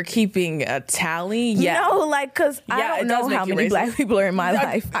 considering you're keeping a tally, No, like, because I don't know how many black people are in my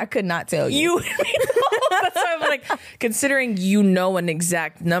life. I could not tell you. That's why I'm like, considering you know an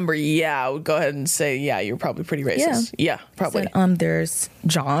exact number, I would go ahead and say, you're probably pretty racist. Yeah, probably. Said, there's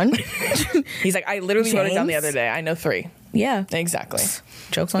John. He's like, I literally wrote it down the other day. I know 3. Yeah. Exactly.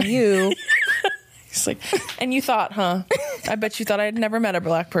 Joke's on you. He's like, and you thought, huh? I bet you thought I had never met a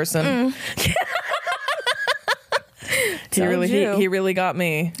black person. He really got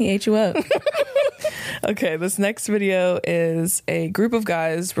me. He ate you up. Okay, this next video is a group of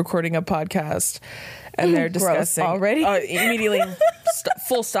guys recording a podcast, and they're discussing already. Immediately,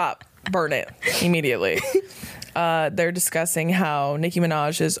 full stop, burn it immediately. They're discussing how Nicki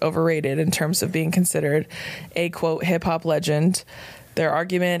Minaj is overrated in terms of being considered a quote hip hop legend. Their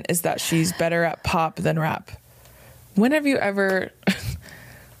argument is that she's better at pop than rap. When have you ever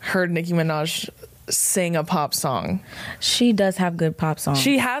heard Nicki Minaj sing a pop song? She does have good pop songs.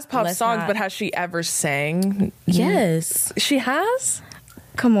 She has pop songs, but has she ever sang? Yes. She has?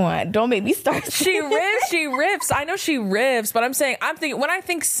 Come on, don't make me start. She riffs. I know she riffs, but I'm thinking, when I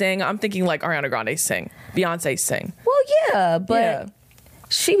think sing, I'm thinking like Ariana Grande sing, Beyonce sing. Well, yeah, but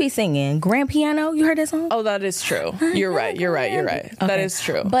She be singing Grand Piano. You heard that song? Oh, that is true. You're right. Okay. That is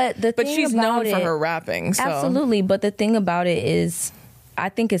true. But she's known for her rapping. So. Absolutely. But the thing about it is, I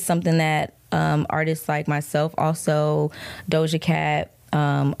think it's something that artists like myself, also Doja Cat,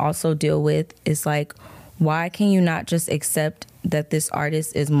 also deal with. Is like, why can you not just accept that this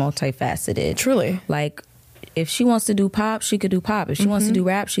artist is multifaceted? Truly. Like, if she wants to do pop, she could do pop. If she wants to do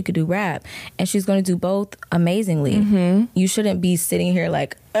rap, she could do rap. And she's going to do both amazingly. You shouldn't be sitting here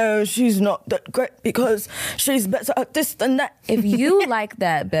like, oh, she's not that great because she's better at this than that. If you like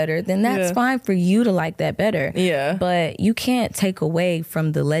that better, then that's fine for you to like that better. Yeah. But you can't take away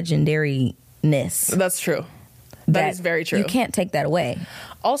from the legendariness. That's true. That is very true. You can't take that away.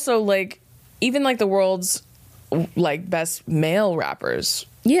 Also, like, even like the world's like best male rappers.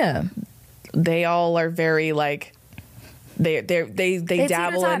 Yeah. They all are very like they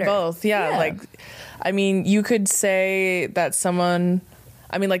dabble in both. Yeah. Like, I mean, you could say that someone,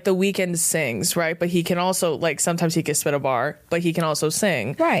 I mean, like The Weeknd sings, right? But he can also, like, sometimes he can spit a bar, but he can also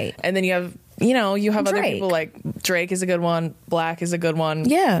sing. Right. And then you have other Drake. people like Drake is a good one. Black is a good one.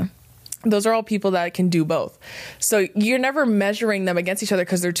 Yeah. Those are all people that can do both. So you're never measuring them against each other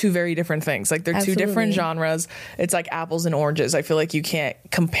because they're two very different things. Like, they're two different genres. It's like apples and oranges. I feel like you can't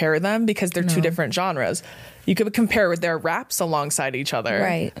compare them because they're two different genres. You could compare their raps alongside each other.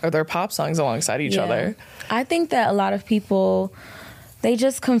 Right. Or their pop songs alongside each other. I think that a lot of people, they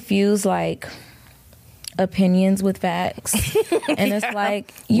just confuse, like, opinions with facts. And it's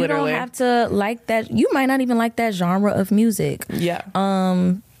like, you don't have to like that. You might not even like that genre of music. Yeah.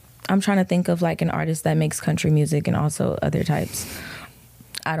 I'm trying to think of like an artist that makes country music and also other types.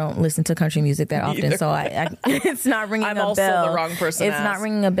 I don't listen to country music that often, either. so I it's not ringing a bell. I'm also the wrong person. It's not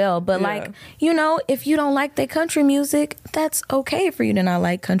ringing a bell. But like, you know, if you don't like the country music, that's okay for you to not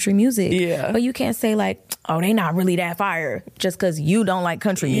like country music. Yeah. But you can't say like, oh, they not really that fire just because you don't like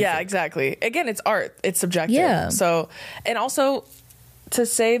country music. Yeah, exactly. Again, it's art. It's subjective. Yeah. So, and also to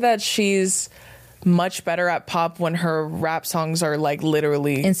say that she's much better at pop when her rap songs are like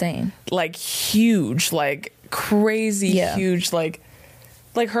literally insane, like huge, like crazy huge, like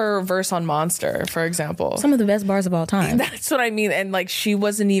her verse on Monster, for example. Some of the best bars of all time. That's what I mean. And like, she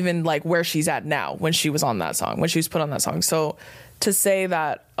wasn't even like where she's at now when she was on that song, when she was put on that song. So to say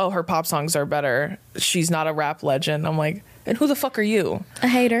that, oh, her pop songs are better, she's not a rap legend, I'm like, and who the fuck are you? A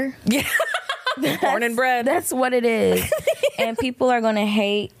hater. Yeah. Born and bred. That's what it is. And people are going to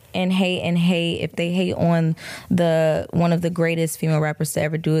hate and hate. If they hate on one of the greatest female rappers to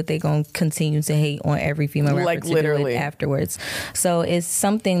ever do it, they're going to continue to hate on every female rapper like to literally do it afterwards. So it's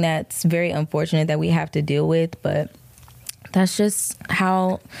something that's very unfortunate that we have to deal with, but that's just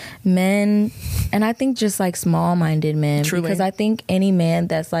how men, and I think just like small-minded men, truly, because I think any man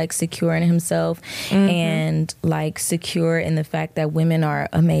that's like secure in himself and like secure in the fact that women are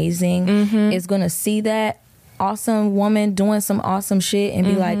amazing is going to see that awesome woman doing some awesome shit and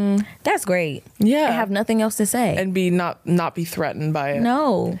be like, that's great. Yeah. And have nothing else to say. And be not be threatened by it.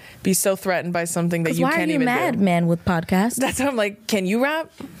 No. Be so threatened by something that you can't even do. Why are you mad, man, with podcasts? That's what I'm like, can you rap?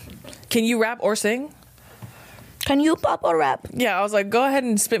 Can you rap or sing? Can you pop or rap? Yeah, I was like, go ahead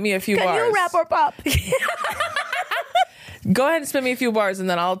and spit me a few bars. Can you rap or pop? Go ahead and spit me a few bars, and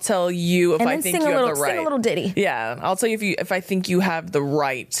then I'll tell you if I think you have the right. Sing a little ditty. Yeah, I'll tell you if I think you have the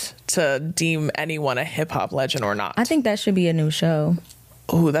right to deem anyone a hip hop legend or not. I think that should be a new show.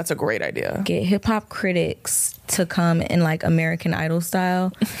 Ooh, that's a great idea. Get hip hop critics to come in like American Idol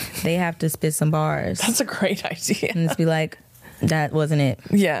style. They have to spit some bars. That's a great idea. And just be like, that wasn't it.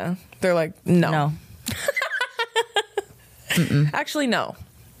 Yeah, they're like, no. No. Actually, no.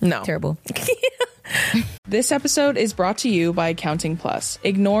 No. Terrible. This episode is brought to you by Accounting Plus.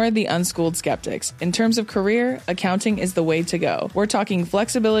 Ignore the unschooled skeptics. In terms of career, accounting is the way to go. We're talking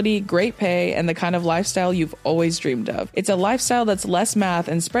flexibility, great pay, and the kind of lifestyle you've always dreamed of. It's a lifestyle that's less math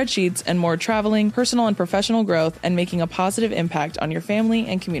and spreadsheets and more traveling, personal and professional growth, and making a positive impact on your family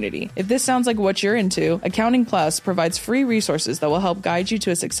and community. If this sounds like what you're into, Accounting Plus provides free resources that will help guide you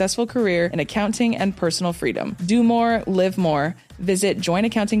to a successful career in accounting and personal freedom. Do more, live more. Visit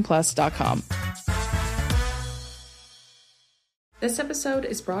joinaccountingplus.com. This episode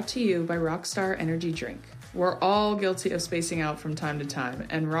is brought to you by Rockstar Energy Drink. We're all guilty of spacing out from time to time,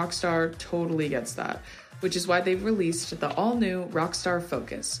 and Rockstar totally gets that, which is why they've released the all-new Rockstar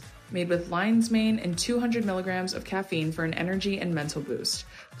Focus, made with lion's mane and 200 milligrams of caffeine for an energy and mental boost.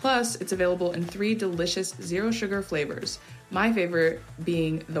 Plus, it's available in 3 delicious zero-sugar flavors, my favorite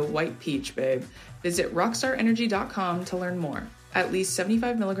being the white peach, babe. Visit rockstarenergy.com to learn more. At least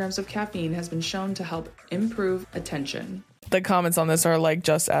 75 milligrams of caffeine has been shown to help improve attention. The comments on this are like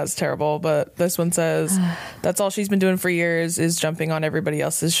just as terrible, but this one says, that's all she's been doing for years is jumping on everybody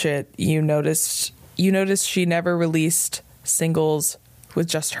else's shit. You noticed she never released singles with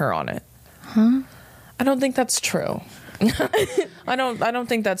just her on it. Huh? I don't think that's true. I don't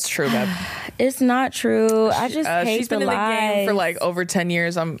think that's true, babe. It's not true. I just hate she's been in the game for like over 10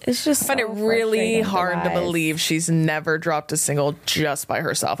 years. It's just I find so it really hard to lies. believe she's never dropped a single just by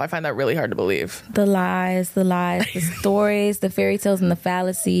herself. I find that really hard to believe. The lies, the stories, the fairy tales, and the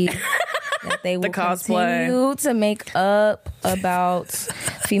fallacies that they will continue to make up about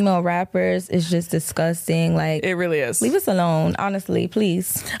female rappers is just disgusting. Like, it really is. Leave us alone, honestly,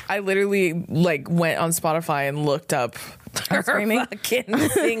 please. I literally like went on Spotify and looked up her fucking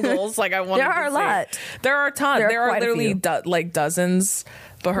singles. Like, I wanted. There are a lot. There are a ton. There are literally like dozens.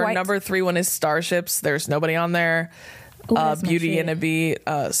 But her number 3 one is Starships. There's nobody on there. Ooh, Beauty and a Beat,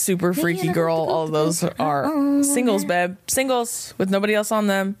 Super Freaky Girl. All of those are singles, babe. Singles with nobody else on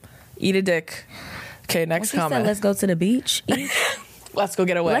them. Eat a dick. Okay, next comment. Said, let's go to the beach. Let's go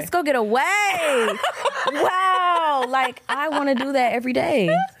get away. Let's go get away. Wow. Like, I want to do that every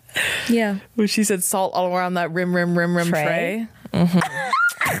day. Yeah. Well, she said salt all around that rim tray.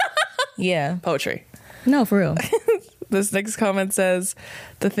 Mm-hmm. Yeah. Poetry. No, for real. This next comment says,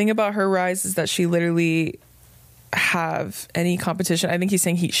 the thing about her rise is that she literally have any competition. I think he's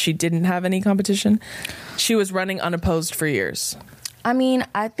saying she didn't have any competition. She was running unopposed for years. I mean,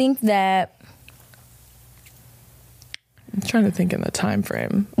 I think that I'm trying to think in the time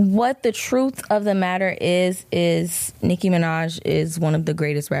frame. What the truth of the matter is Nicki Minaj is one of the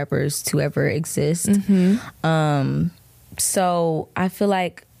greatest rappers to ever exist. Mm-hmm. So I feel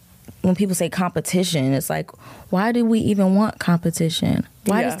like when people say competition, it's like, why do we even want competition?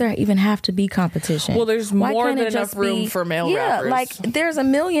 Why does there even have to be competition? Well, there's more than enough room for male rappers. Yeah, like there's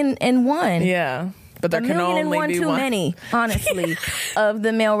 1,000,001. Yeah. But there can only be too one. many, honestly, of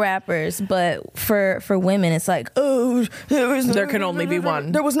the male rappers. But for women, it's like, oh, there can only be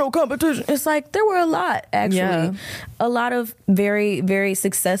one. There was no competition. It's like there were a lot, actually. Yeah. A lot of very, very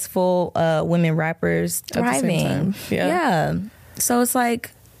successful women rappers thriving. At the same time. Yeah. So it's like,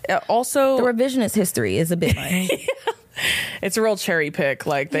 also, the revisionist history is a bit much. It's a real cherry pick.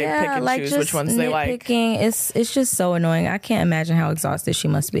 Like, they pick and choose which ones they like. It's just so annoying. I can't imagine how exhausted she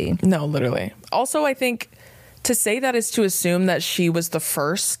must be. No, literally. Also, I think to say that is to assume that she was the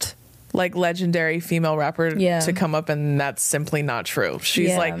first like legendary female rapper to come up, and that's simply not true.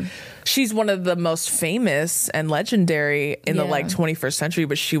 She's she's one of the most famous and legendary in the like 21st century,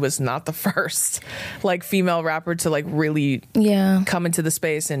 but she was not the first like female rapper to like really come into the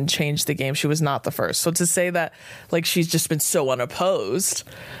space and change the game. She was not the first. So to say that like she's just been so unopposed,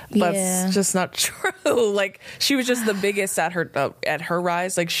 that's just not true. Like, she was just the biggest at her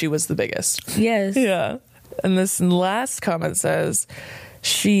rise. Like, she was the biggest. Yes. Yeah. And this last comment says,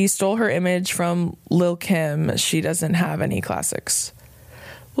 she stole her image from Lil' Kim. She doesn't have any classics.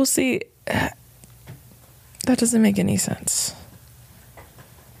 We'll see. That doesn't make any sense.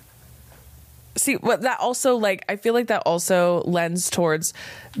 See, what that also, like, I feel like that also lends towards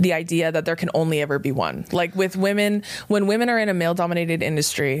the idea that there can only ever be one. Like, with women, when women are in a male-dominated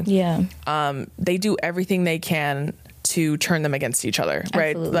industry, they do everything they can to turn them against each other,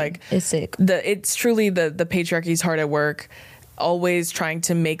 right? Absolutely. Like, it's sick. It's truly the patriarchy's hard at work, always trying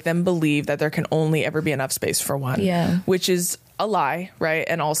to make them believe that there can only ever be enough space for one. Yeah. Which is a lie, right?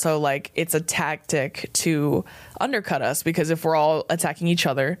 And also, like, it's a tactic to undercut us, because if we're all attacking each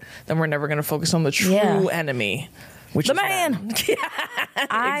other, then we're never going to focus on the true enemy, which the is man.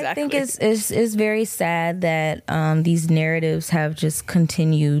 I think Exactly. it's very sad that these narratives have just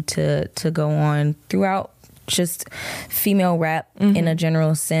continued to go on throughout just female rap in a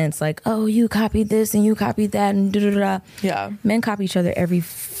general sense. Like, oh, you copied this and you copied that and da-da-da. Yeah. Men copy each other every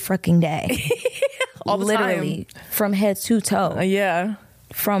fucking day. All the literally time. From head to toe. Yeah.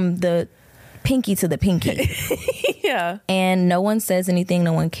 From the pinky to the pinky. Yeah. And no one says anything,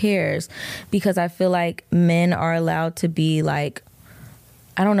 no one cares, because I feel like men are allowed to be like,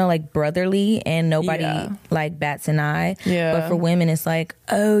 I don't know, like brotherly, and nobody like bats an eye. Yeah. But for women, it's like,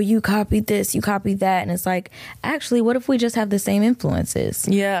 oh, you copied this, you copied that. And it's like, actually, what if we just have the same influences?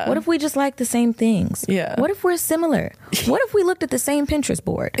 Yeah. What if we just like the same things? Yeah. What if we're similar? What if we looked at the same Pinterest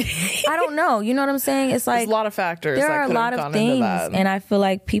board? I don't know. You know what I'm saying? It's like, there's a lot of factors. there that are a could lot have of gone into things. that. And I feel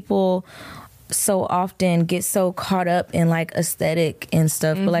like people so often get so caught up in like aesthetic and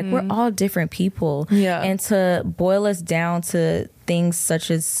stuff, but like we're all different people. Yeah. And to boil us down to things such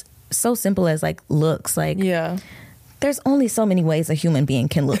as so simple as like looks, like there's only so many ways a human being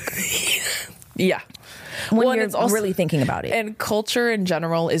can look. Yeah. when you're also, really thinking about it. And culture in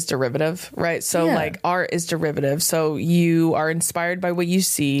general is derivative, right? So like art is derivative. So you are inspired by what you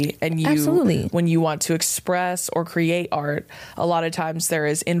see, and you, when you want to express or create art, a lot of times there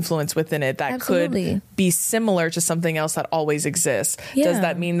is influence within it that could be similar to something else that always exists. Does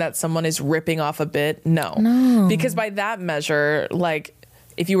that mean that someone is ripping off a bit? No. Because by that measure, like,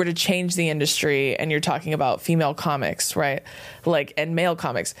 if you were to change the industry and you're talking about female comics, right? Like, and male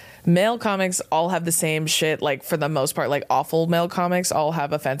comics all have the same shit, like, for the most part. Like, awful male comics all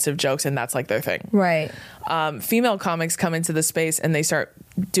have offensive jokes, and that's like their thing. Right. Female comics come into the space and they start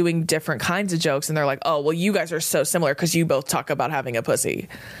doing different kinds of jokes, and they're like, oh, well, you guys are so similar because you both talk about having a pussy.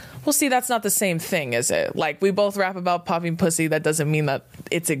 Well, see, that's not the same thing, is it? Like, we both rap about popping pussy. That doesn't mean that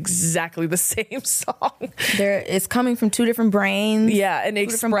it's exactly the same song. It's coming from two different brains. Yeah, and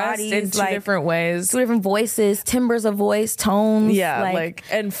expressed in two different ways. Two different voices, timbres of voice, tones. Yeah, like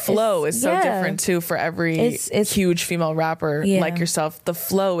and flow is so different, too, for every it's huge female rapper like yourself. The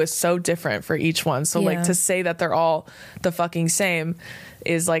flow is so different for each one. So, like, to say that they're all the fucking same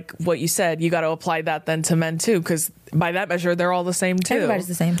is like what you said. You got to apply that then to men, too, because by that measure, they're all the same, too. Everybody's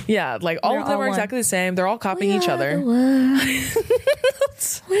the same. Yeah, like all of them are exactly the same. They're all copying each other.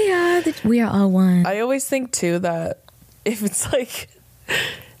 We are all one. I always think, too, that if it's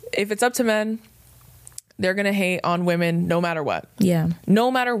up to men, they're going to hate on women no matter what. Yeah.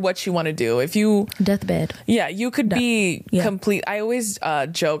 No matter what you want to do. If you... Deathbed. Yeah, you could be complete... I always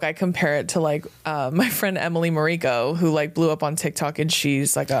joke, I compare it to, like, my friend Emily Mariko, who, like, blew up on TikTok, and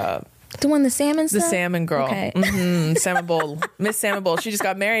she's, like, a... The one, the salmon stuff? The salmon girl. Okay. Salmon Bowl. Miss Salmon Bowl. She just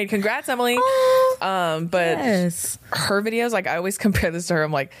got married. Congrats, Emily. But her videos, like, I always compare this to her.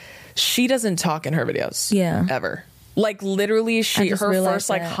 I'm like, she doesn't talk in her videos. Yeah. Ever. Like, literally, her first,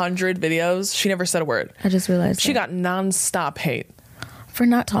 like, 100 videos, she never said a word. I just realized she got nonstop hate. For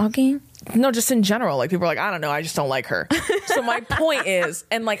not talking? No, just in general. Like, people are like, I don't know, I just don't like her. So my point is,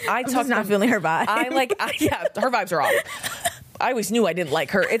 and, like, I'm just not feeling her vibe. Her vibes are off. I always knew I didn't like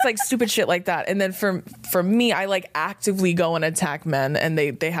her. It's like stupid shit like that. And then for me, I like actively go and attack men, and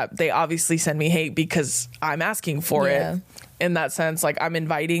they obviously send me hate because I'm asking for it. In that sense, like, I'm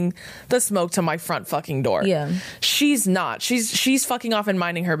inviting the smoke to my front fucking door. Yeah. She's not. She's fucking off and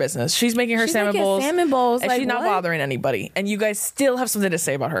minding her business. She's making her salmon bowls. And like, she's not bothering anybody. And you guys still have something to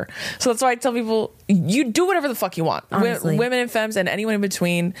say about her. So that's why I tell people, you do whatever the fuck you want. Women and femmes and anyone in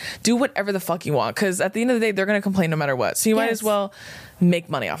between, do whatever the fuck you want. Because at the end of the day, they're going to complain no matter what. So you might as well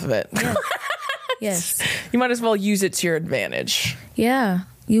make money off of it. Yeah. Yes. You might as well use it to your advantage. Yeah.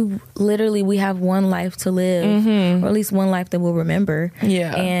 We have one life to live, or at least one life that we'll remember.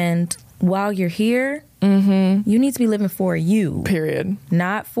 Yeah. And while you're here, you need to be living for you. Period.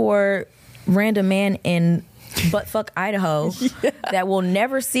 Not for random man in buttfuck Idaho that will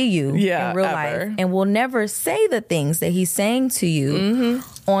never see you in real life and will never say the things that he's saying to you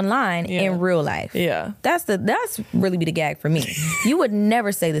online in real life. Yeah. That's really be the gag for me. You would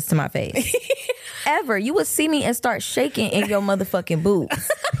never say this to my face. Ever. You would see me and start shaking in your motherfucking boots,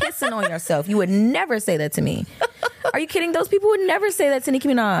 pissing on yourself. You would never say that to me. Are you kidding? Those people would never say that to Nicki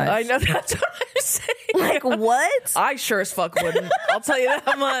Minaj. I know, that's what I'm saying. Like, what? I sure as fuck wouldn't. I'll tell you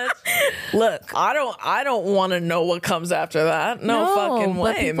that much. Look, I don't want to know what comes after that. No fucking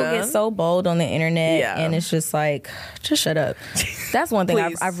way, but people man. Get so bold on the internet, and it's just like, just shut up. That's one thing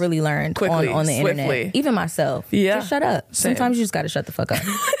I've really learned on the internet. Even myself. Yeah. Just shut up. Same. Sometimes you just got to shut the fuck up.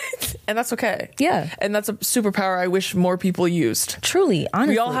 And that's okay. Yeah. And that's a superpower I wish more people used. Truly,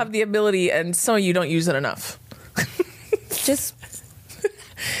 honestly. We all have the ability, and some of you don't use it enough. Just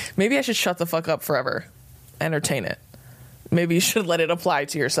maybe I should shut the fuck up forever. Entertain it. Maybe you should let it apply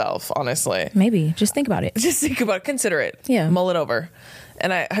to yourself, honestly. Maybe. Just think about it. Just think about it. Consider it. Yeah. Mull it over.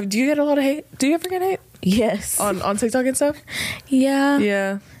 And do you get a lot of hate? Do you ever get hate? Yes. On TikTok and stuff? Yeah.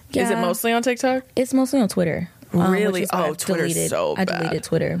 Yeah. Is it mostly on TikTok? It's mostly on Twitter. Really? Twitter's so bad. I deleted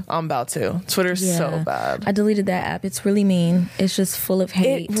Twitter. I'm about to. Twitter's so bad. I deleted that app. It's really mean. It's just full of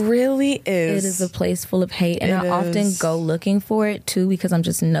hate. It really is. It is a place full of hate. And I often go looking for it, too, because I'm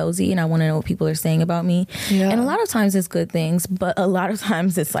just nosy and I want to know what people are saying about me. Yeah. And a lot of times it's good things, but a lot of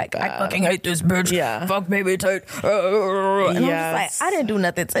times it's like, I fucking hate this bitch. Yeah. Fuck baby Tate. And I'm just like, I didn't do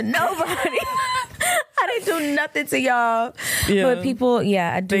nothing to nobody. I ain't do nothing to y'all. Yeah. But people,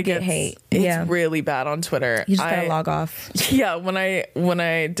 I do get hate. It's really bad on Twitter. You just gotta log off. Yeah, when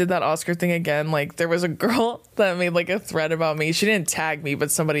I did that Oscar thing again, like there was a girl that made like a thread about me. She didn't tag me,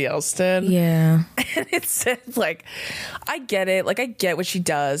 but somebody else did. Yeah. And it said like, I get it. Like I get what she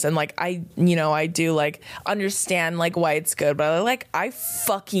does, and like I do like understand like why it's good, but like I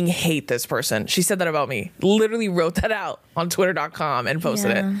fucking hate this person. She said that about me. Literally wrote that out on twitter.com and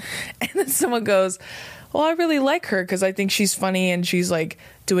posted it. And then someone goes, well, I really like her because I think she's funny and she's like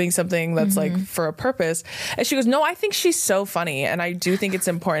doing something that's like for a purpose. And she goes, no, I think she's so funny and I do think it's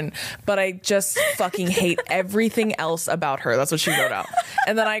important, but I just fucking hate everything else about her. That's what she wrote out.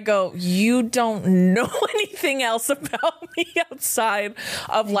 And then I go, you don't know anything else about me outside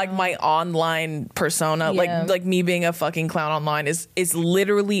of like my online persona. Like me being a fucking clown online is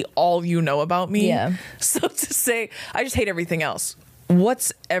literally all you know about me. Yeah. So to say, I just hate everything else.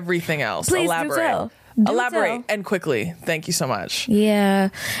 What's everything else? Please Elaborate. do Elaborate and quickly. Thank you so much. Yeah.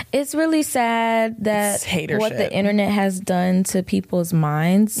 It's really sad that what the internet has done to people's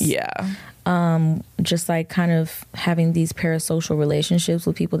minds. Yeah. Just like kind of having these parasocial relationships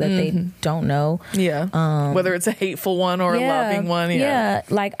with people that they don't know. Yeah. Whether it's a hateful one or a loving one. Yeah.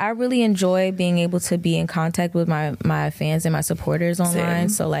 Like I really enjoy being able to be in contact with my fans and my supporters online. Same.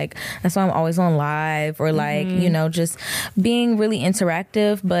 So like that's why I'm always on live or like, just being really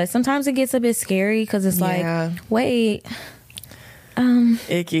interactive. But sometimes it gets a bit scary because it's like, wait.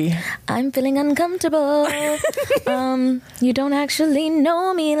 Icky. I'm feeling uncomfortable. You don't actually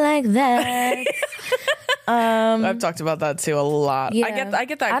know me like that. I've talked about that too a lot. Yeah. I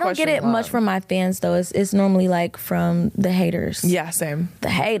get that. I don't get it much from my fans though. It's normally like from the haters. Yeah, same. The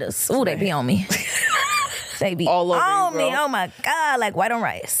haters. Ooh, they be on me. They be all over me. Oh my god, like white on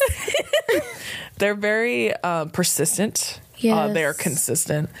rice. They're very persistent. Yes. They're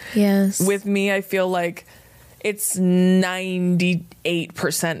consistent. Yes. With me, I feel like it's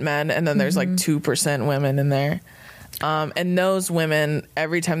 98% men, and then there's like 2% women in there. And those women,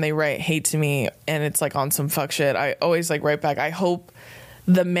 every time they write hate to me and it's like on some fuck shit, I always like write back, I hope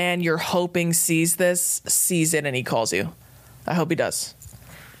the man you're hoping sees it and he calls you. I hope he does.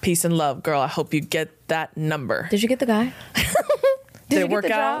 Peace and love, girl. I hope you get that number. Did you get the guy? Did it work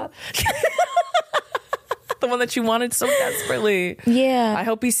out? The one that you wanted so desperately. Yeah. I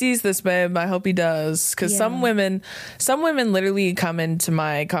hope he sees this, babe. I hope he does. Because some women literally come into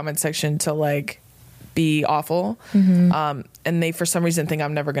my comment section to like be awful. And they for some reason think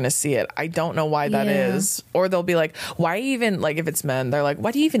I'm never gonna see it. I don't know why that is. Or they'll be like, why even, like if it's men, they're like,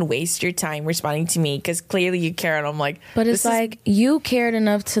 why do you even waste your time responding to me, because clearly you care. And I'm like, but it's like you cared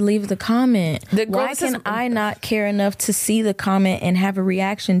enough to leave the comment. Why can I not care enough to see the comment and have a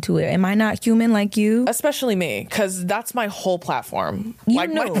reaction to it? Am I not human like you? Especially me, because that's my whole platform. My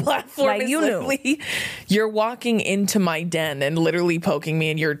platform like is you literally you're walking into my den and literally poking me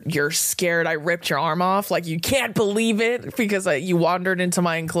and you're scared I ripped your arm off, like you can't believe it because you wandered into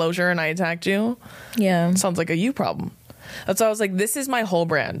my enclosure and I attacked you. Yeah. Sounds like a you problem. That's why I was like, this is my whole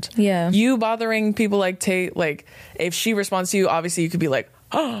brand. Yeah. You bothering people like Tate, like if she responds to you, obviously you could be like,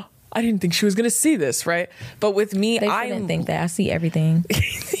 oh, I didn't think she was going to see this, right? But with me, I didn't think that. I see everything.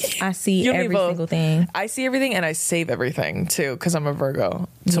 I see every single thing. I see everything and I save everything too, because I'm a Virgo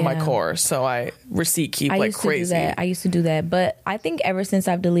to my core. So I receipt keep like crazy. I used to do that. But I think ever since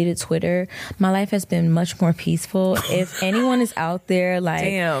I've deleted Twitter, my life has been much more peaceful. If anyone is out there like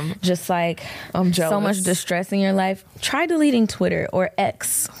just like I'm jealous. So much distress in your life, try deleting Twitter or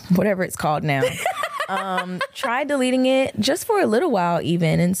X, whatever it's called now. Try deleting it just for a little while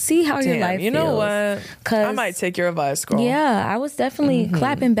even and see how your life feels. You know what? I might take your advice, girl. Yeah, I was definitely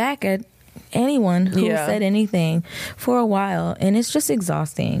clapping back at anyone who said anything for a while, and it's just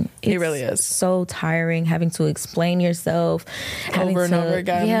exhausting. It really is so tiring having to explain yourself over and over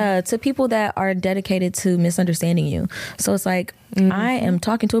again. To people that are dedicated to misunderstanding you. So it's like I am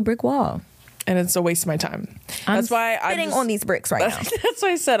talking to a brick wall, and it's a waste of my time. That's why I'm sitting on these bricks right now. That's why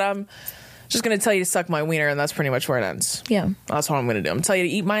I said I'm just going to tell you to suck my wiener, and that's pretty much where it ends. Yeah. That's what I'm going to do. I'm going to tell you to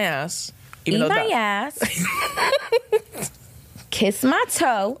eat my ass. Eat my ass. Kiss my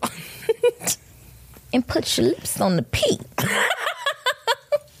toe. And put your lips on the P.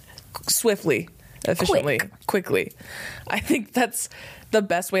 Swiftly. Efficiently. Quickly. I think that's the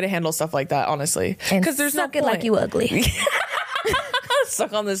best way to handle stuff like that, honestly. Because there's suck it like you ugly.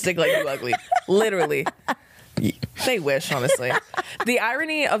 Suck on this dick like you ugly. Literally. They wish, honestly. The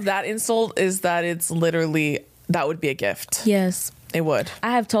irony of that insult is that it's literally, that would be a gift. Yes. It would.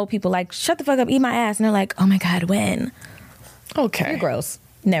 I have told people, like, shut the fuck up, eat my ass. And they're like, oh my God, when? Okay. You're gross.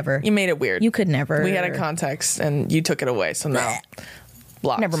 Never. You made it weird. You could never. We had a context and you took it away. So now,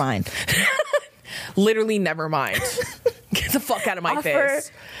 blocked. Never mind. literally never mind. Get the fuck out of my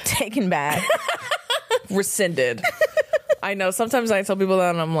face. Taken back. Rescinded. I know. Sometimes I tell people that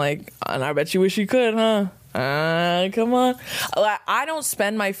and I'm like, and I bet you wish you could, huh? Come on. I don't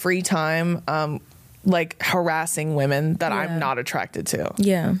spend my free time like harassing women that I'm not attracted to.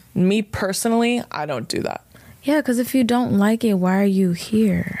 Yeah. Me personally, I don't do that. Yeah, because if you don't like it, why are you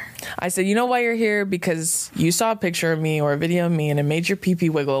here? I said, you know why you're here? Because you saw a picture of me or a video of me and it made your pee-pee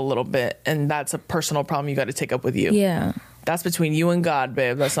wiggle a little bit, and that's a personal problem you got to take up with you. Yeah. That's between you and God,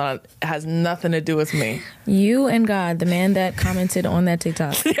 babe. Has nothing to do with me. You and God, the man that commented on that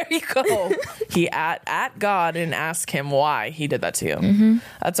TikTok. There you go. He at God and asked him why he did that to you.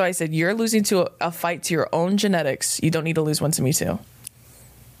 That's why I said, you're losing to a fight to your own genetics. You don't need to lose one to me too.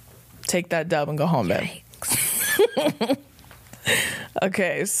 Take that dub and go home, babe.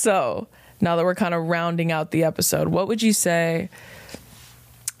 Okay, so now that we're kind of rounding out the episode, what would you say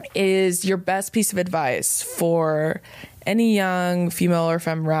is your best piece of advice for any young female or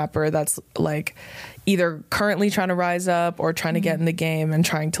femme rapper that's like either currently trying to rise up or trying to get in the game and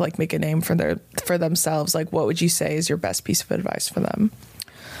trying to like make a name for themselves? Like, what would you say is your best piece of advice for them?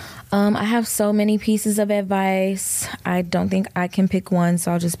 I have so many pieces of advice. I don't think I can pick one,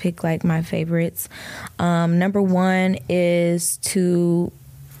 so I'll just pick like my favorites. Number one is to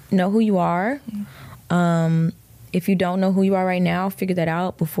know who you are. If you don't know who you are right now, figure that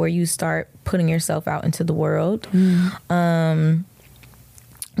out before you start putting yourself out into the world. Once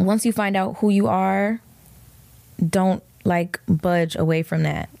you find out who you are, don't like budge away from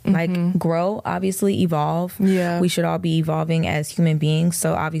that. Like grow, obviously evolve. Yeah. We should all be evolving as human beings.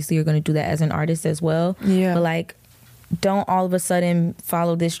 So obviously you're going to do that as an artist as well. Yeah. But like, don't all of a sudden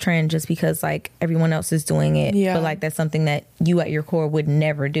follow this trend just because like everyone else is doing it. Yeah. But like that's something that you at your core would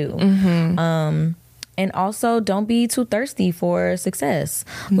never do. And also don't be too thirsty for success.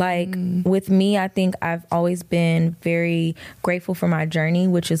 Like with me, I think I've always been very grateful for my journey,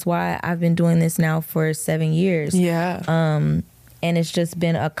 which is why I've been doing this now for 7 years. Yeah. And it's just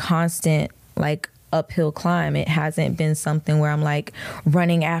been a constant like uphill climb. It hasn't been something where I'm like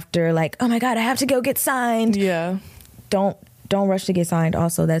running after like, oh my God, I have to go get signed. Yeah. Don't rush to get signed.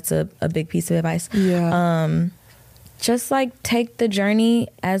 Also, that's a big piece of advice. Yeah. Just like take the journey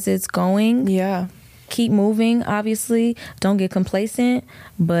as it's going. Yeah. Keep moving, obviously. Don't get complacent,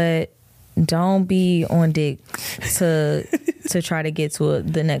 but don't be on dick to try to get to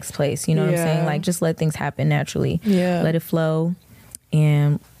the next place. You know what I'm saying? Like, just let things happen naturally. Yeah. Let it flow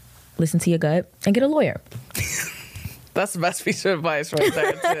and listen to your gut and get a lawyer. That's the best piece of advice right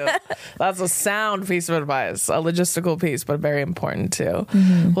there, too. That's a sound piece of advice, a logistical piece, but very important, too.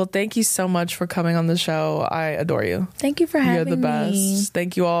 Well, thank you so much for coming on the show. I adore you. Thank you for having me. You're the best.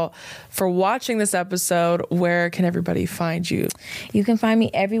 Thank you all for watching this episode. Where can everybody find you? You can find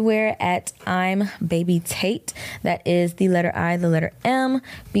me everywhere at I'm Baby Tate. That is the letter I, the letter M,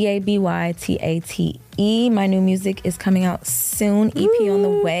 BabyTate. My new music is coming out soon. EP on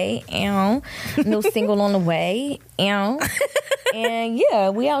the way. No single on the way. And yeah,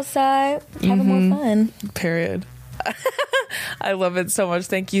 we outside having more fun. Period. I love it so much.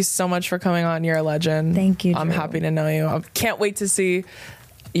 Thank you so much for coming on. You're a legend. Thank you, Drew. I'm happy to know you. I can't wait to see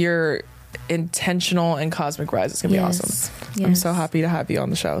your intentional and cosmic rise. It's gonna be awesome. Yes. I'm so happy to have you on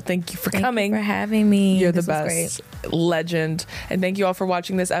the show. Thank you for coming. Thank you for having me. You're the best. Legend. And thank you all for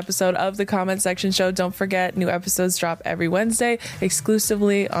watching this episode of the Comment Section Show. Don't forget, new episodes drop every Wednesday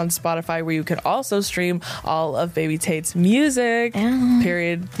exclusively on Spotify, where you can also stream all of Baby Tate's music.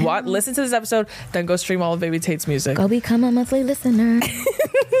 Period. Listen to this episode, then go stream all of Baby Tate's music. Go become a monthly listener.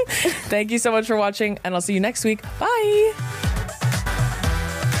 Thank you so much for watching, and I'll see you next week. Bye.